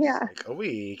 hours Yeah. like a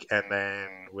week, and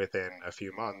then within a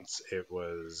few months, it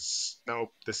was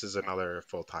nope, this is another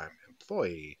full-time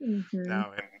employee. Hmm.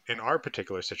 Now, in our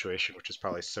particular situation, which is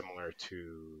probably similar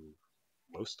to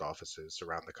most offices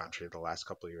around the country, the last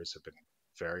couple of years have been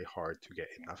very hard to get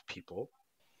enough people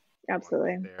who want to be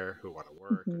Absolutely. there, who want to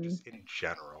work, or Hmm. just in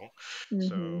general. Hmm.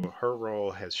 So her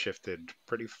role has shifted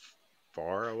pretty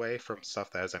far away from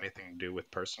stuff that has anything to do with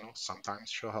personal. Sometimes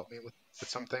she'll help me with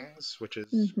some things, which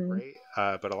is Hmm. great.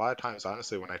 But a lot of times,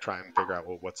 honestly, when I try and figure out,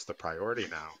 well, what's the priority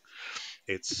now,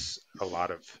 it's a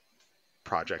lot of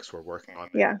projects we're working on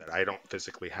Yeah. that I don't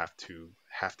physically have to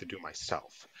do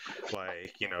myself.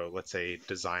 Like, let's say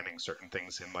designing certain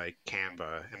things in like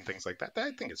Canva and things like that. That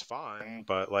I think is fun,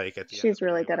 but like at the end of She's the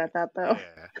really day good at that though.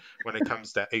 when it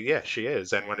comes down, yeah, she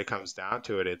is. And when it comes down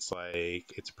to it, it's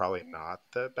like it's probably not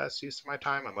the best use of my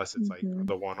time unless it's like Hmm.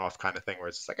 the one-off kind of thing where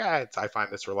it's like, I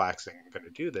find this relaxing. I'm going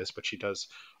to do this, but she does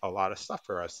a lot of stuff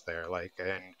for us there, like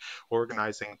and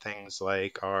organizing things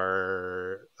like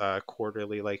our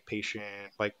quarterly like patient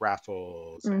like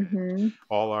raffles and Hmm.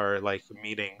 all our like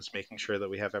meetings, making sure that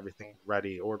we have everything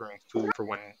ready, ordering food for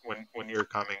when you're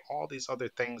coming, all these other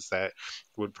things that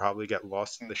would probably get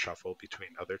lost in the shuffle between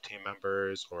other team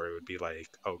members, or it would be like,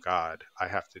 oh God, I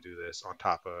have to do this on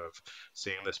top of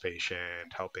seeing this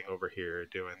patient, helping over here,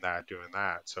 doing that, doing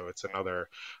that. So it's another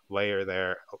layer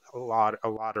there. A lot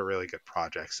of really good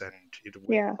projects, and with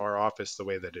Yeah. our office the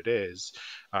way that it is,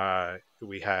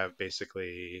 we have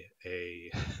basically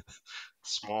a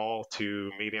small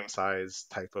to medium sized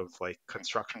type of like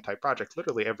construction type project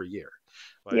literally every year.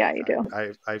 Yeah, Like you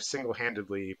do. I've single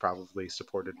handedly probably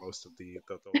supported most of the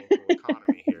local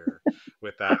economy here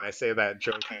with that. And I say that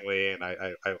jokingly, and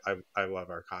I love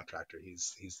our contractor.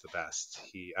 He's the best.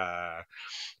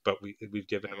 But we've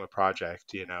given him a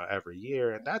project, every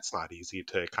year, and that's not easy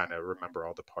to kind of remember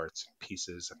all the parts and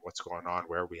pieces and what's going on,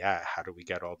 where are we at, how do we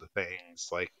get all the things.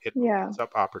 Like it Yeah. opens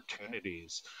up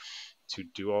opportunities to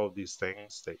do all of these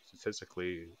things that you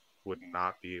physically would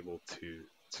not be able to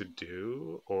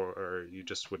do, or you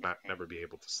just would not never be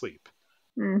able to sleep.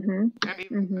 Hmm. And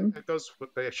even Hmm. it goes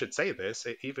with, I should say this,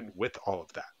 even with all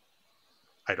of that,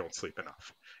 I don't sleep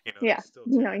enough. Yeah. There's still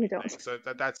too No, many you don't. things. So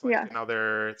that's like Yeah.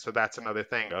 another. So that's another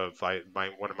thing of like my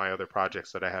one of my other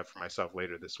projects that I have for myself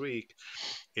later this week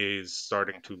is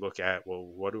starting to look at, well,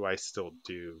 what do I still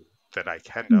do that I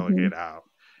can Hmm. delegate out?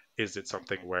 Is it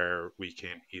something where we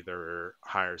can either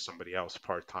hire somebody else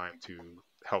part time to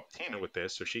help Tina with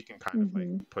this so she can kind of like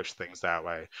Hmm. push things that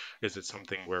way? Is it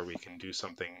something where we can do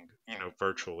something,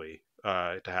 virtually,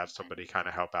 to have somebody kind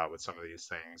of help out with some of these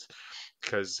things?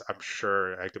 Because I'm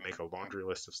sure I could make a laundry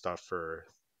list of stuff for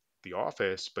the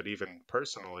office, but even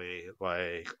personally,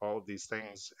 like all of these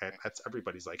things, and that's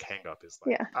everybody's like hang up is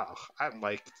like, Yeah. oh, I'm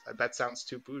like, that sounds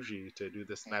too bougie to do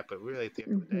this and that, but really at the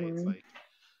end of the day, it's Hmm. like,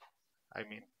 I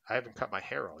mean, I haven't cut my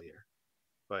hair all year.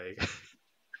 Like,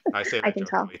 I say I that can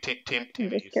tell.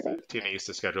 jokingly. I'm just kidding. Tina used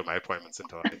to schedule my appointments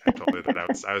until I told her that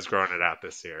I was growing it out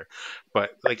this year.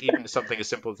 But like even something as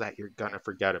simple as that, you're gonna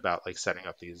forget about like setting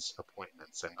up these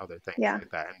appointments and other things Yeah.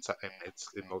 like that. And it's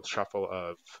in the shuffle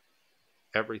of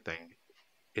everything.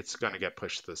 It's gonna get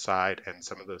pushed to the side, and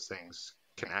some of those things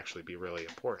can actually be really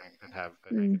important and have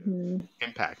a negative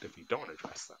impact if you don't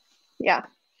address them. Yeah.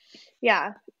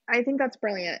 Yeah, I think that's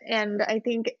brilliant. And I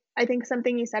think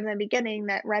something you said in the beginning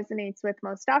that resonates with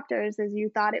most doctors is you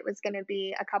thought it was going to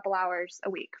be a couple hours a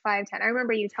week, 5, 10. I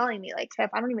remember you telling me like, Tiff,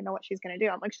 I don't even know what she's going to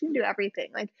do. I'm like, she can do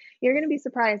everything. Like, you're going to be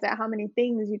surprised at how many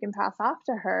things you can pass off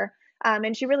to her.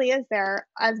 And she really is there.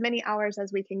 As many hours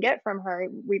as we can get from her,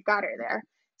 we've got her there.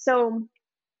 So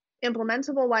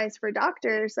implementable wise for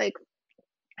doctors, like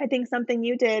I think something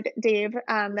you did, Dave,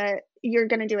 that you're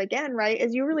going to do again, right,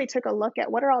 is you really took a look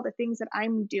at what are all the things that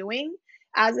I'm doing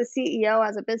as a CEO,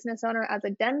 as a business owner, as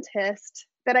a dentist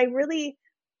that I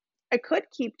could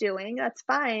keep doing. That's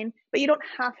fine, but you don't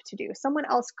have to do. Someone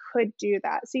else could do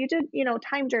that. So you did,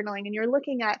 time journaling and you're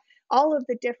looking at all of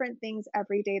the different things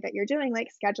every day that you're doing, like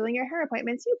scheduling your hair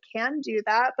appointments. You can do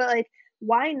that, but like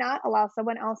why not allow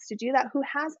someone else to do that who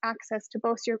has access to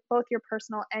both your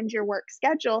personal and your work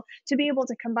schedule to be able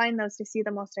to combine those to see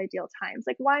the most ideal times?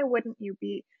 Like why wouldn't you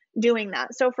be doing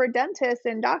that? So for dentists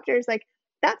and doctors, like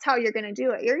that's how you're going to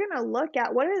do it. You're going to look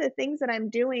at what are the things that I'm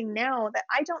doing now that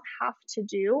I don't have to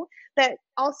do, that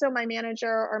also my manager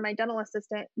or my dental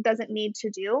assistant doesn't need to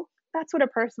do. That's what a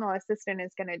personal assistant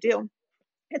is going to do.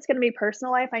 It's going to be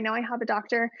personal life. I know I have a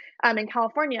doctor in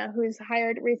California who's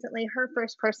hired recently her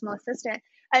first personal assistant,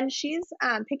 and she's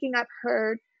picking up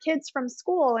her kids from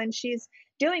school and she's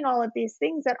doing all of these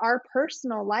things that are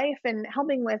personal life and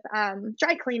helping with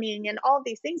dry cleaning and all of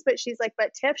these things. But she's like,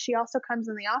 but Tiff, she also comes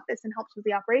in the office and helps with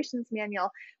the operations manual,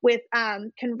 with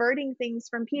converting things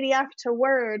from PDF to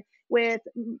Word, with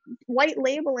white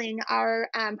labeling our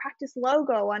practice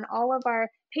logo on all of our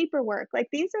paperwork. Like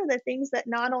these are the things that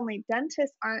not only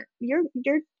dentists aren't, your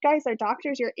guys are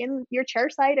doctors, you're in your chair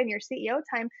side and your CEO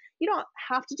time. You don't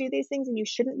have to do these things and you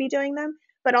shouldn't be doing them.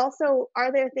 But also,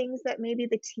 are there things that maybe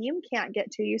the team can't get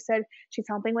to? You said she's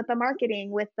helping with the marketing,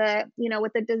 with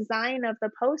with the design of the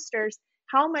posters.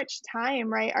 How much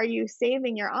time, right, are you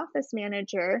saving your office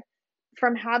manager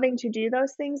from having to do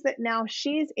those things that now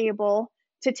she's able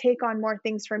to take on more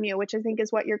things from you, which I think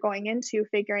is what you're going into,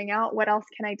 figuring out what else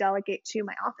can I delegate to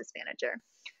my office manager.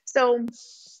 So,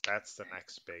 That's the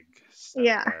next big step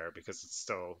yeah, there because it's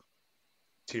still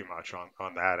too much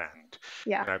on that end.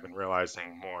 yeah, And I've been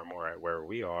realizing more and more at where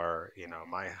we are,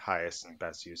 my highest and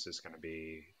best use is going to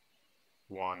be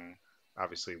one,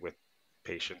 obviously with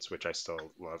patients, which I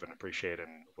still love and appreciate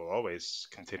and will always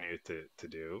continue to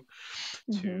do.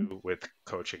 hmm, Two, with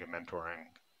coaching and mentoring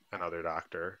another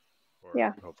doctor, or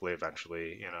yeah, hopefully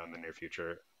eventually, in the near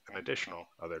future, an additional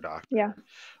other yeah, doctor.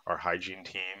 Our hygiene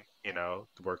team,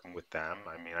 working with them.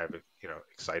 I mean, I have,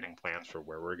 exciting plans for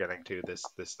where we're getting to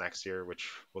this next year, which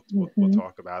we'll hmm,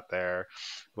 talk about there.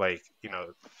 Like,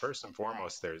 first and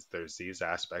foremost, there's these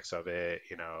aspects of it,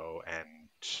 and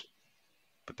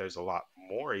but there's a lot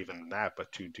more even than that.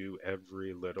 But to do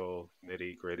every little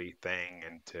nitty gritty thing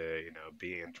and to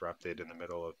be interrupted in the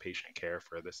middle of patient care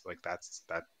for this, like that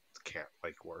can't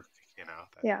like work.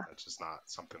 yeah, That's just not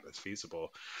something that's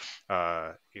feasible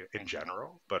in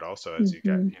general, but also as you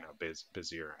get hmm,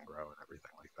 busier and grow and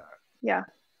everything like that. yeah,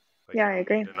 Like yeah, I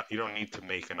agree. you don't need to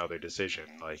make another decision.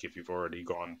 Like if you've already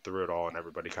gone through it all and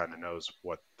everybody kind of knows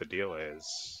what the deal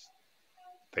is,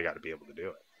 they got to be able to do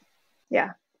it.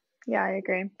 Yeah, yeah, I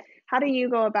agree. How do you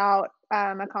go about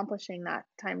accomplishing that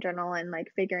time journal and like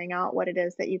figuring out what it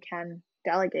is that you can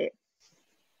delegate?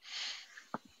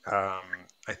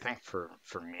 I think for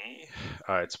me,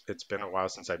 it's been a while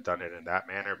since I've done it in that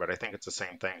manner, but I think it's the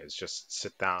same thing. Is just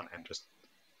sit down and just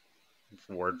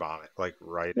word vomit, like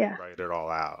Yeah, write it all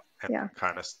out, and yeah,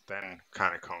 then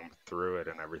kind of comb through it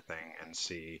and everything, and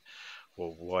see,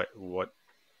 well, what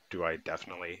do I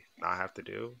definitely not have to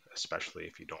do, especially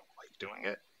if you don't like doing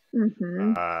it.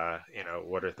 hmm,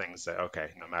 What are things that,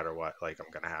 okay, no matter what, like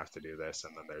I'm gonna have to do this,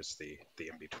 and then there's the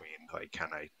in between, like can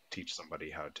I teach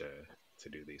somebody how to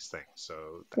do these things?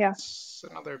 So yeah, that's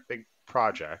another big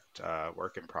project,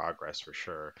 work in progress for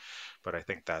sure, but I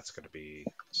think that's going to be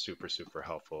super super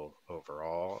helpful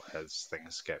overall as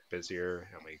things get busier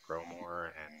and we grow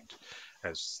more, and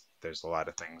as there's a lot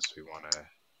of things we want to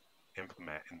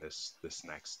implement in this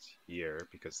next year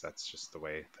because that's just the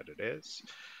way that it is.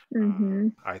 hmm,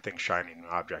 I think shining an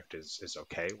object is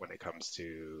okay when it comes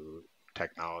to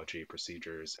technology,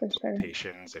 procedures, For sure.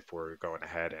 implementations, if we're going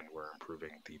ahead and we're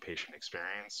improving the patient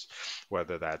experience,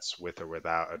 whether that's with or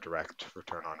without a direct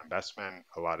return on investment,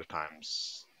 a lot of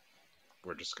times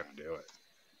we're just going to do it.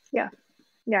 Yeah.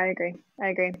 Yeah, I agree.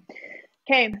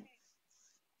 Okay.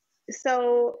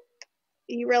 So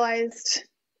you realized,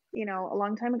 a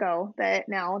long time ago that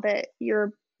now that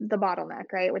you're the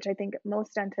bottleneck, right? Which I think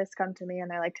most dentists come to me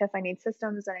and they're like, Tiff, I need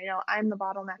systems. And I know I'm the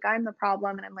bottleneck, I'm the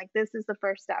problem. And I'm like, this is the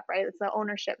first step, right? It's the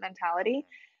ownership mentality.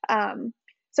 Um,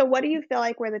 so what do you feel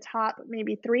like were the top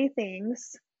maybe 3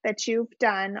 things that you've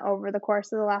done over the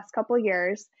course of the last couple of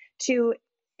years to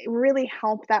really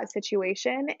help that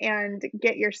situation and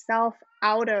get yourself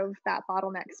out of that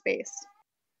bottleneck space?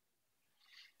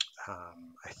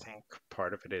 I think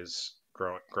part of it is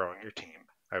growing your team.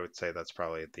 I would say that's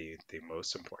probably the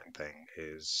most important thing,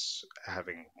 is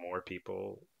having more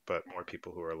people, but more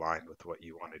people who are aligned with what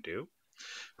you want to do,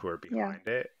 who are Yeah. behind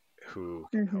it, who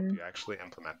can help you actually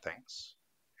implement things.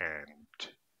 And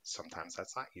sometimes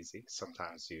that's not easy.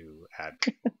 Sometimes you add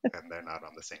people and they're not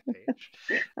on the same page.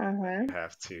 And then you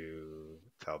have to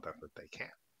tell them that they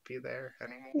can't be there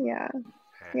anymore. Yeah.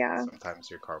 And Yeah. sometimes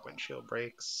your car windshield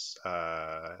breaks.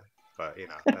 But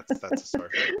that's a story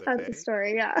for another That's day. a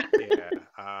story, yeah.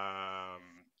 Yeah.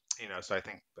 So I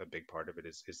think a big part of it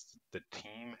is the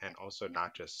team, and also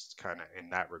not just kind of in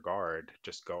that regard,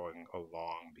 just going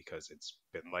along because it's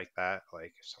been like that.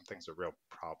 Like if something's a real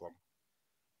problem,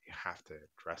 you have to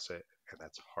address it, and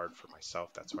that's hard for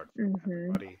myself. That's hard for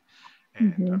everybody,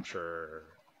 and I'm sure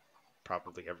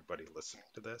probably everybody listening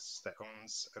to this that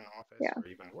owns an office or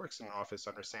even works in an office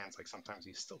understands, like sometimes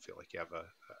you still feel like you have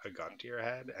a gun to your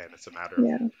head, and it's a matter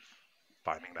of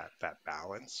finding that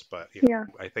balance. But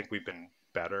I think we've been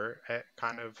better at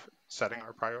kind of setting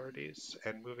our priorities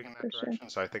and moving in that direction.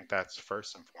 So I think that's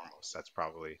first and foremost. That's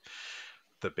probably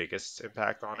the biggest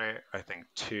impact on it. I think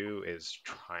 2 is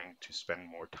trying to spend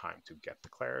more time to get the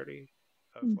clarity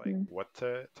of like what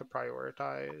to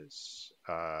prioritize.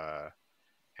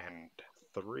 And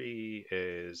 3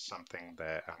 is something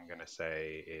that I'm going to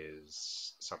say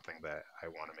is something that I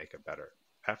want to make a better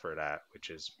effort at, which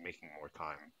is making more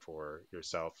time for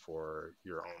yourself, for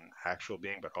your own actual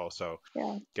being, but also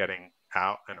getting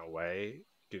out and away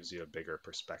gives you a bigger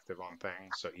perspective on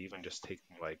things. So even just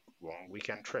taking like long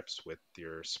weekend trips with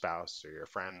your spouse or your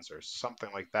friends or something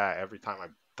like that, every time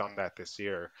I've done that this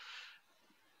year,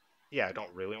 I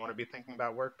don't really want to be thinking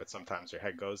about work, but sometimes your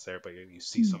head goes there, but you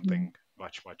see something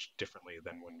much, much differently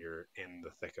than when you're in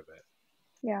the thick of it.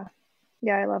 Yeah.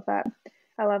 Yeah, I love that.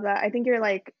 I think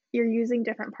you're using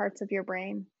different parts of your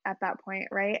brain at that point,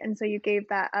 right? And so you gave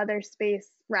that other space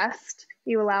rest.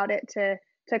 You allowed it to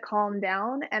calm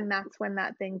down, and that's when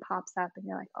that thing pops up and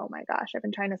you're like, oh my gosh, I've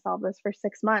been trying to solve this for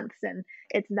 6 months and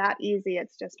it's that easy.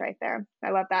 It's just right there.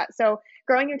 I love that. So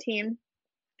growing your team,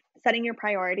 setting your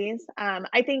priorities.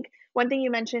 I think one thing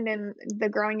you mentioned in the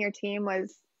growing your team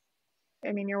was,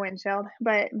 your windshield,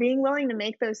 but being willing to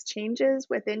make those changes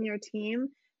within your team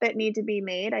that need to be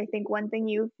made. I think one thing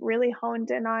you've really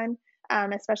honed in on,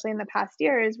 especially in the past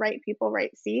year, is right people,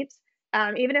 right seats.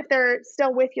 Even if they're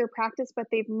still with your practice, but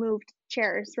they've moved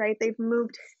chairs, right? They've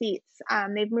moved seats.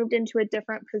 They've moved into a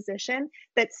different position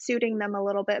that's suiting them a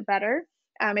little bit better.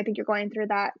 I think you're going through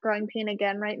that growing pain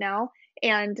again right now,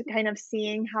 and kind of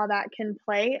seeing how that can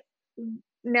play.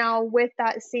 Now, with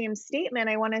that same statement,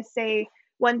 I want to say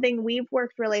one thing we've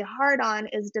worked really hard on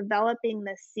is developing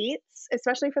the seats,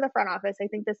 especially for the front office. I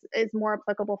think this is more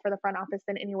applicable for the front office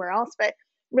than anywhere else, but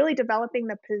really developing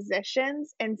the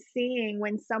positions and seeing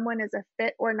when someone is a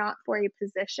fit or not for a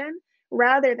position,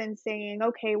 rather than saying,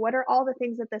 okay, what are all the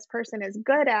things that this person is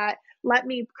good at? Let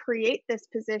me create this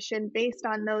position based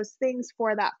on those things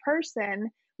for that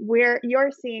person, where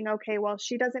you're seeing, okay, well,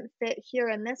 she doesn't fit here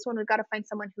in this one. We've got to find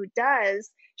someone who does.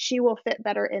 She will fit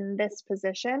better in this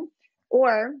position.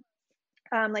 Or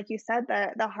like you said,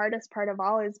 the hardest part of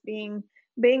all is being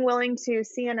willing to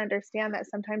see and understand that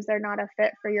sometimes they're not a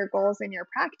fit for your goals in your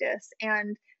practice.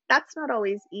 And that's not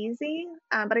always easy,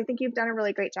 but I think you've done a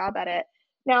really great job at it.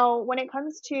 Now, when it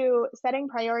comes to setting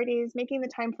priorities, making the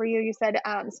time for you, you said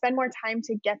spend more time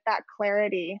to get that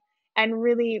clarity and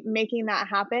really making that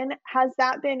happen. Has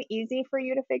that been easy for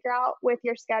you to figure out with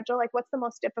your schedule? Like, what's the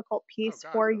most difficult piece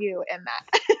for you in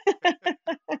that?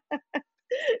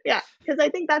 Yeah, because I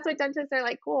think that's what dentists are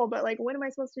like, cool, but like, when am I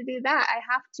supposed to do that? I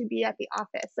have to be at the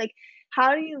office. Like,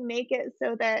 how do you make it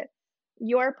so that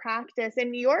your practice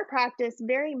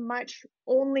very much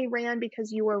only ran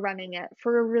because you were running it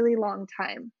for a really long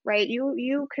time, right?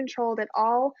 You controlled it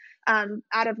all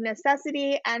out of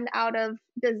necessity and out of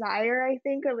desire. I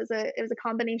think it was a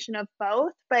combination of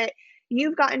both, but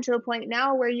you've gotten to a point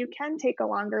now where you can take a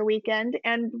longer weekend.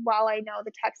 And while I know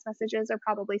the text messages are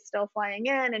probably still flying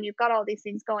in and you've got all these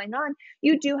things going on,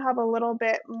 you do have a little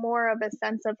bit more of a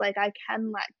sense of like, I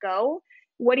can let go.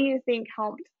 What do you think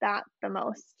helped that the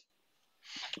most?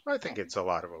 I think it's a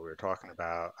lot of what we were talking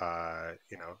about.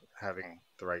 Having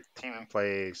the right team in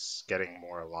place, getting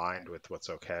more aligned with what's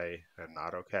okay and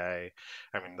not okay.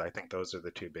 I mean, I think those are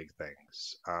the two big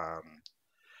things.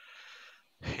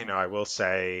 I will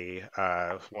say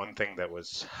one thing that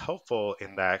was helpful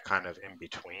in that kind of in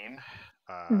between,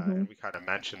 Mm-hmm. and we kind of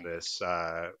mentioned this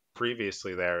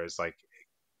previously, there is like,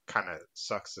 kind of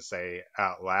sucks to say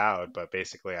out loud, but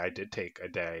basically I did take a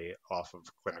day off of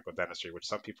clinical dentistry, which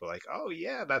some people are like, oh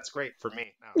yeah, that's great for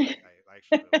me. No, I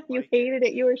actually really You like it. hated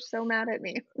it. You were so mad at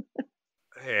me.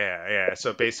 Yeah, yeah.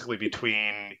 So basically,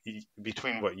 between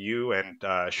what you and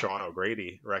Sean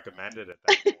O'Grady recommended at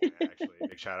that point, actually,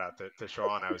 big shout out to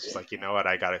Sean. I was just like, you know what,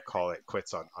 I got to call it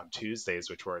quits on Tuesdays,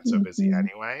 which weren't so busy Mm-hmm.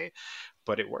 anyway.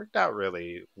 But it worked out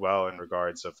really well in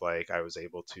regards of like I was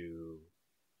able to,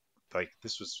 like,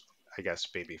 this was, I guess,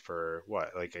 maybe for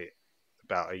what, like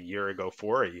about a year ago,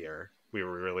 for a year, we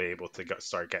were really able to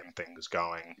start getting things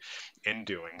going in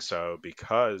doing so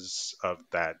because of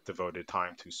that devoted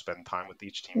time to spend time with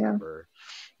each team Yeah. member,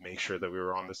 make sure that we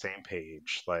were on the same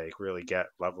page, like really get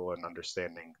level and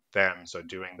understanding them. So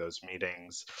doing those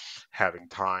meetings, having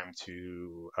time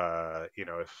to,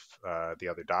 if the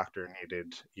other doctor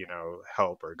needed,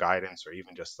 help or guidance, or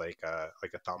even just like a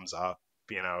thumbs up,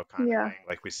 kind of Yeah. thing.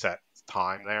 Like we set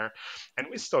time there, and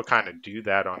we still kind of do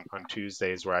that on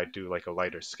Tuesdays, where I do like a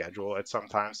lighter schedule at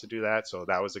sometimes to do that. So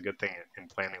that was a good thing in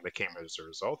planning that came as a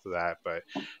result of that. But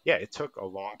yeah, it took a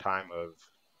long time of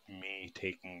me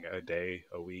taking a day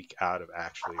a week out of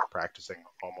actually practicing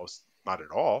almost not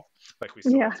at all. Like we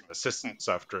still Yeah. had some assistant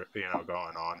stuff, going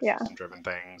on, Yeah. assistant driven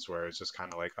things where it's just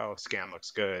kind of like, oh, scan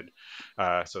looks good.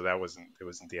 So it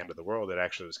wasn't the end of the world. It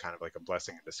actually was kind of like a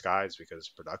blessing in disguise because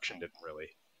production didn't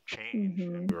really change,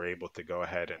 and Mm-hmm. we were able to go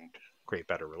ahead and create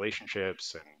better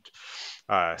relationships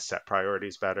and set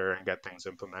priorities better and get things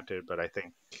implemented. But I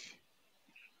think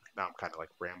now I'm kind of like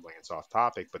rambling, it's off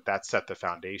topic, but that set the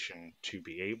foundation to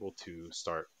be able to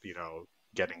start,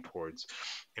 getting towards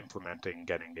implementing,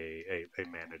 getting a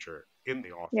manager in the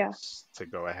Yeah. office to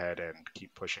go ahead and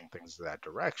keep pushing things in that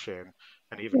direction.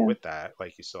 And even Yeah. with that,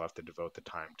 like, you still have to devote the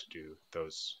time to do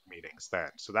those meetings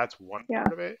then. So that's one Yeah.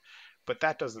 part of it. But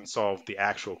that doesn't solve the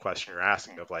actual question you're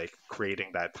asking of like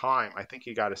creating that time. I think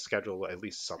you got to schedule at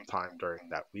least some time during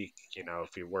that week.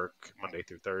 If you work Monday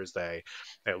through Thursday,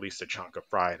 at least a chunk of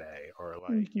Friday, or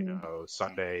like, Mm-hmm.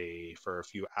 Sunday for a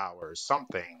few hours,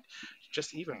 something,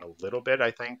 just even a little bit,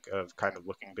 I think, of kind of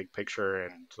looking big picture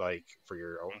and like for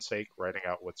your own sake, writing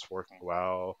out what's working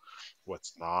well,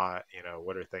 what's not,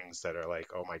 what are things that are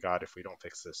like, oh my God, if we don't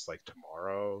fix this like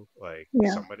tomorrow, like Yeah.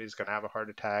 somebody's going to have a heart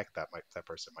attack. That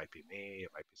person might be me.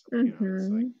 It might be somebody, it's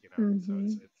like, Mm-hmm. so Mm-hmm.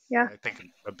 it's, Yeah. I think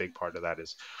a big part of that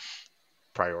is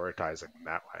prioritizing in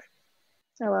that way.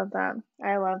 I love that.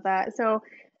 I love that. So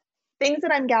things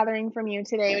that I'm gathering from you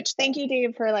today, which thank you,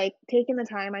 Dave, for like taking the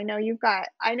time. I know you've got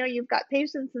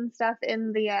patients and stuff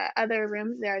in the other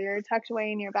rooms there. You're tucked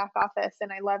away in your back office,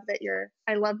 and I love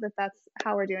that that's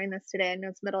how we're doing this today. I know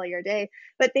it's middle of your day,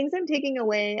 but things I'm taking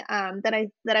away that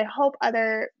I hope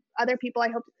other people, I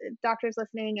hope doctors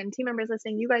listening and team members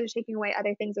listening, you guys are taking away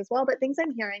other things as well. But things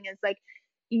I'm hearing is like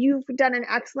you've done an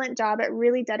excellent job at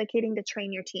really dedicating to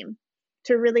train your team,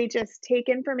 to really just take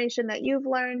information that you've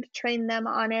learned, train them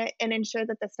on it, and ensure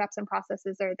that the steps and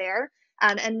processes are there.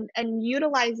 And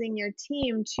utilizing your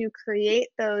team to create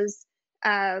those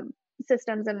uh,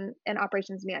 systems and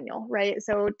operations manual, right?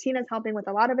 So Tina's helping with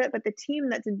a lot of it, but the team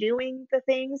that's doing the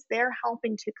things, they're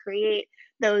helping to create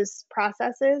those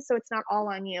processes. So it's not all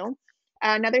on you.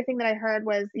 Another thing that I heard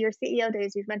was your CEO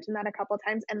days. You've mentioned that a couple of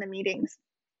times, and the meetings.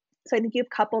 So I think you've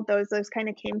coupled those kind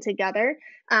of came together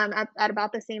at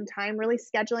about the same time, really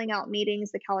scheduling out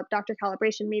meetings, the doctor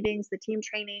calibration meetings, the team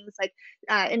trainings, like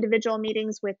individual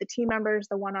meetings with the team members,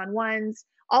 the one-on-ones,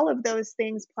 all of those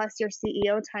things, plus your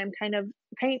CEO time kind of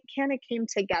came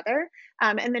together.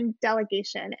 And then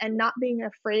delegation and not being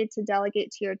afraid to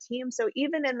delegate to your team. So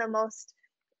even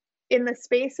in the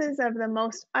spaces of the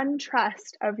most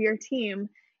untrust of your team,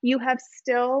 you have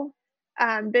still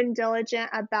been diligent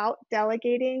about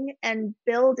delegating and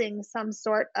building some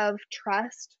sort of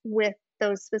trust with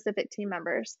those specific team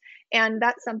members. And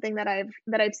that's something that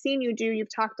I've seen you do.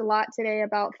 You've talked a lot today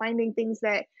about finding things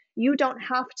that you don't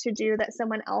have to do that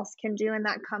someone else can do. And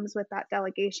that comes with that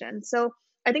delegation. So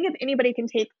I think if anybody can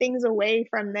take things away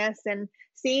from this and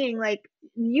seeing like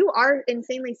you are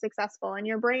insanely successful in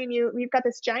your brain, you've got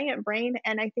this giant brain.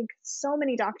 And I think so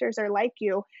many doctors are like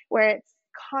you, where it's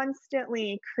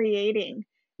constantly creating.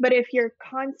 But if you're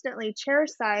constantly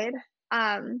chairside,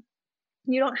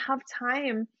 you don't have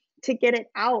time to get it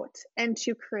out and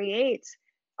to create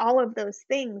all of those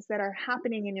things that are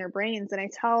happening in your brains. And I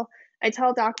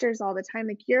tell doctors all the time,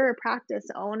 like, you're a practice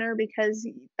owner because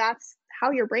that's how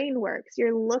your brain works.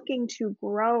 You're looking to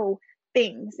grow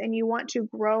things and you want to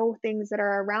grow things that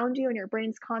are around you, and your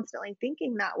brain's constantly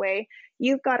thinking that way.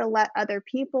 You've got to let other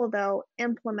people, though,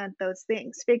 implement those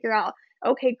things. Figure out,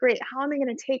 okay, great, how am I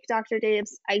going to take Dr.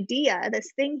 Dave's idea,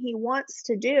 this thing he wants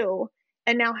to do,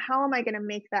 and now how am I going to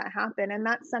make that happen? And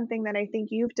that's something that I think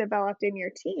you've developed in your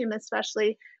team,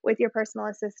 especially with your personal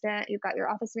assistant. You've got your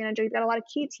office manager, you've got a lot of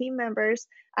key team members,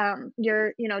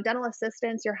 your dental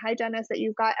assistants, your hygienists, that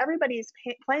you've got everybody's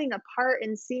playing a part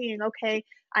in seeing, okay,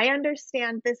 I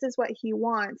understand this is what he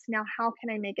wants. Now, how can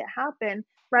I make it happen?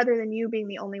 Rather than you being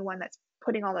the only one that's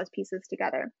putting all those pieces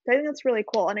together. So I think that's really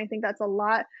cool. And I think that's a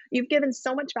lot. You've given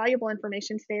so much valuable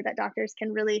information today that doctors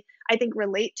can really, I think,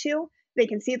 relate to. They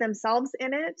can see themselves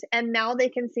in it. And now they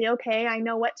can see, okay, I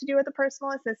know what to do with a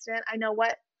personal assistant. I know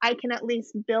what I can at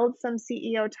least build some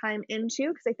CEO time into.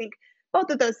 Because I think both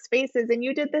of those spaces, and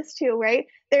you did this too, right?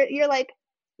 You're like,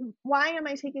 why am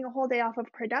I taking a whole day off of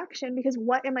production? Because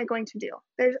what am I going to do?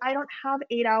 I don't have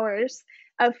 8 hours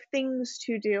of things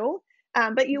to do,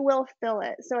 but you will fill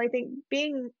it. So I think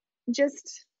being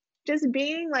just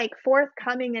being like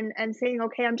forthcoming and saying,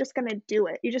 okay, I'm just going to do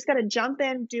it. You just got to jump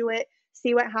in, do it,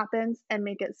 see what happens, and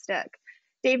make it stick.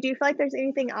 Dave, do you feel like there's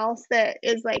anything else that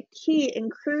is like key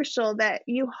and crucial that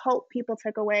you hope people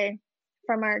took away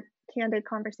from our candid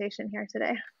conversation here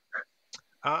today?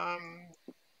 Um,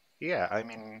 yeah, I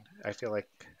mean, I feel like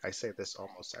I say this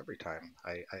almost every time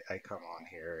I come on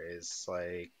here is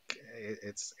like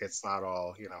it's not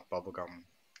all, bubblegum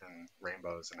and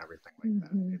rainbows and everything like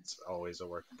that. Mm-hmm. It's always a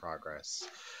work in progress.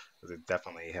 They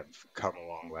definitely have come a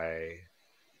long way.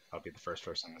 I'll be the first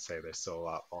person to say there's still a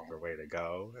lot longer way to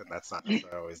go, and that's not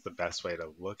necessarily always the best way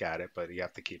to look at it, but you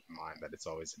have to keep in mind that it's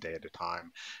always a day at a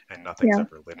time, and nothing's Yeah.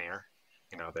 ever linear.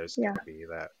 There's Yeah. going to be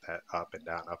that up and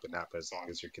down, but as long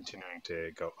as you're continuing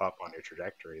to go up on your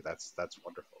trajectory, that's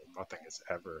wonderful. Nothing is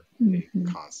ever a Mm-hmm.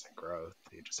 constant growth.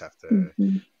 You just have to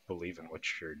Mm-hmm. believe in what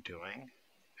you're doing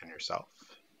and yourself,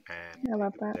 and I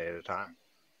love take it that. a day at a time.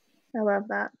 I love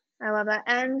that. I love that.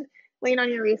 And lean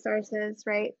on your resources,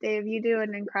 right? Dave, you do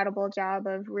an incredible job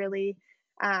of really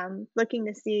looking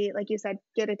to see, like you said,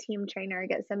 get a team trainer,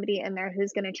 get somebody in there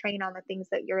who's going to train on the things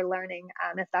that you're learning,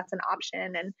 if that's an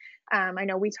option. And I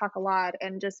know we talk a lot,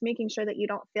 and just making sure that you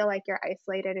don't feel like you're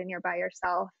isolated and you're by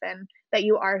yourself, and that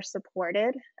you are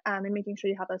supported, and making sure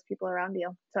you have those people around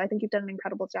you. So I think you've done an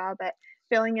incredible job at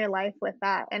filling your life with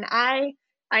that. And I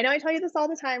know I tell you this all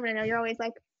the time, and I know you're always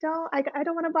like, I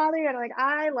don't want to bother you. And I'm like,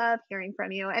 I love hearing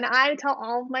from you. And I tell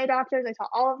all of my doctors, I tell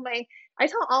all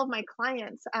of my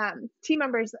clients, team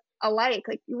members alike,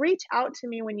 like, reach out to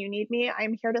me when you need me.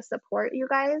 I'm here to support you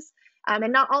guys.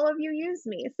 And not all of you use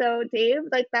me. So Dave,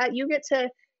 like that,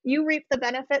 you reap the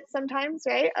benefits sometimes,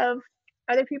 right? Of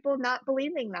other people not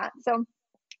believing that. So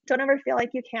don't ever feel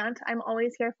like you can't. I'm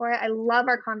always here for it. I love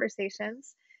our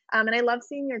conversations. And I love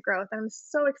seeing your growth. I'm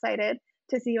so excited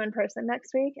to see you in person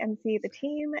next week and see the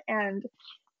team. And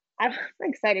I'm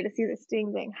excited to see the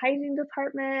Sting Ding hygiene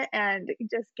department and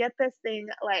just get this thing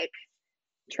like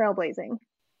trailblazing.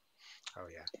 Oh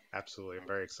yeah, absolutely. I'm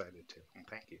very excited too, and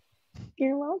thank you.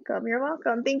 You're welcome. You're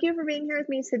welcome. Thank you for being here with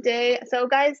me today. So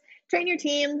guys, train your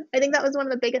team. I think that was one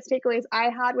of the biggest takeaways I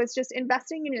had, was just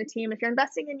investing in your team. If you're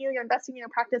investing in you, you're investing in your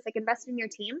practice, like, invest in your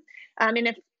team. And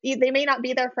if they may not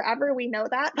be there forever, we know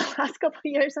that. The last couple of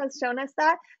years has shown us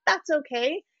that. That's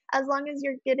okay, as long as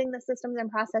you're getting the systems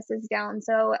and processes down.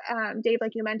 So Dave,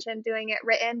 like you mentioned, doing it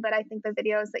written, but I think the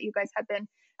videos that you guys have been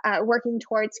working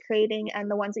towards creating, and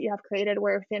the ones that you have created,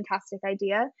 were a fantastic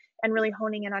idea, and really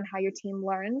honing in on how your team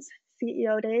learns.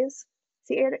 CEO days.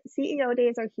 CEO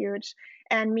days are huge,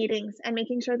 and meetings, and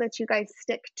making sure that you guys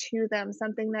stick to them.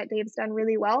 Something that Dave's done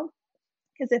really well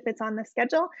is, if it's on the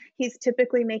schedule, he's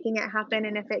typically making it happen.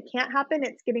 And if it can't happen,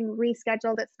 it's getting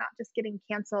rescheduled. It's not just getting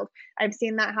canceled. I've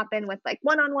seen that happen with like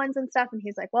one-on-ones and stuff. And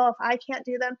he's like, well, if I can't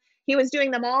do them, he was doing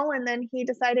them all. And then he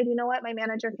decided, you know what, my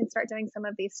manager can start doing some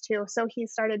of these too. So he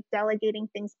started delegating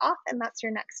things off, and that's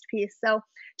your next piece. So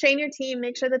train your team,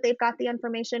 make sure that they've got the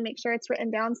information, make sure it's written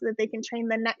down so that they can train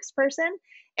the next person.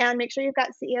 And make sure you've got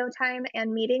CEO time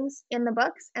and meetings in the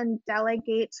books, and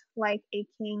delegate like a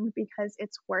king because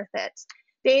it's worth it.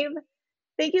 Dave,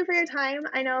 thank you for your time.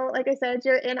 I know, like I said,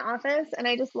 you're in office, and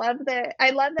I just love that.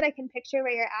 I love that I can picture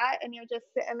where you're at, and you're just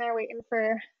sitting there waiting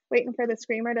for the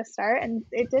screamer to start, and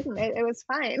it didn't. It was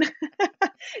fine.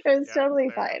 It was totally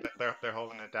fine. They're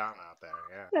holding it down out there.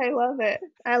 Yeah. I love it.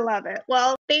 I love it.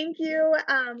 Well, thank you,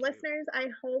 listeners. I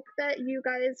hope that you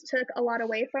guys took a lot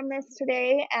away from this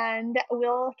today, and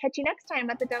we'll catch you next time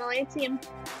at the Dental A Team.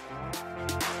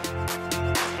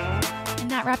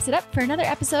 And that wraps it up for another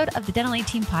episode of the Dental A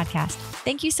Team podcast.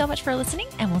 Thank you so much for listening,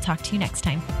 and we'll talk to you next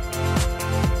time.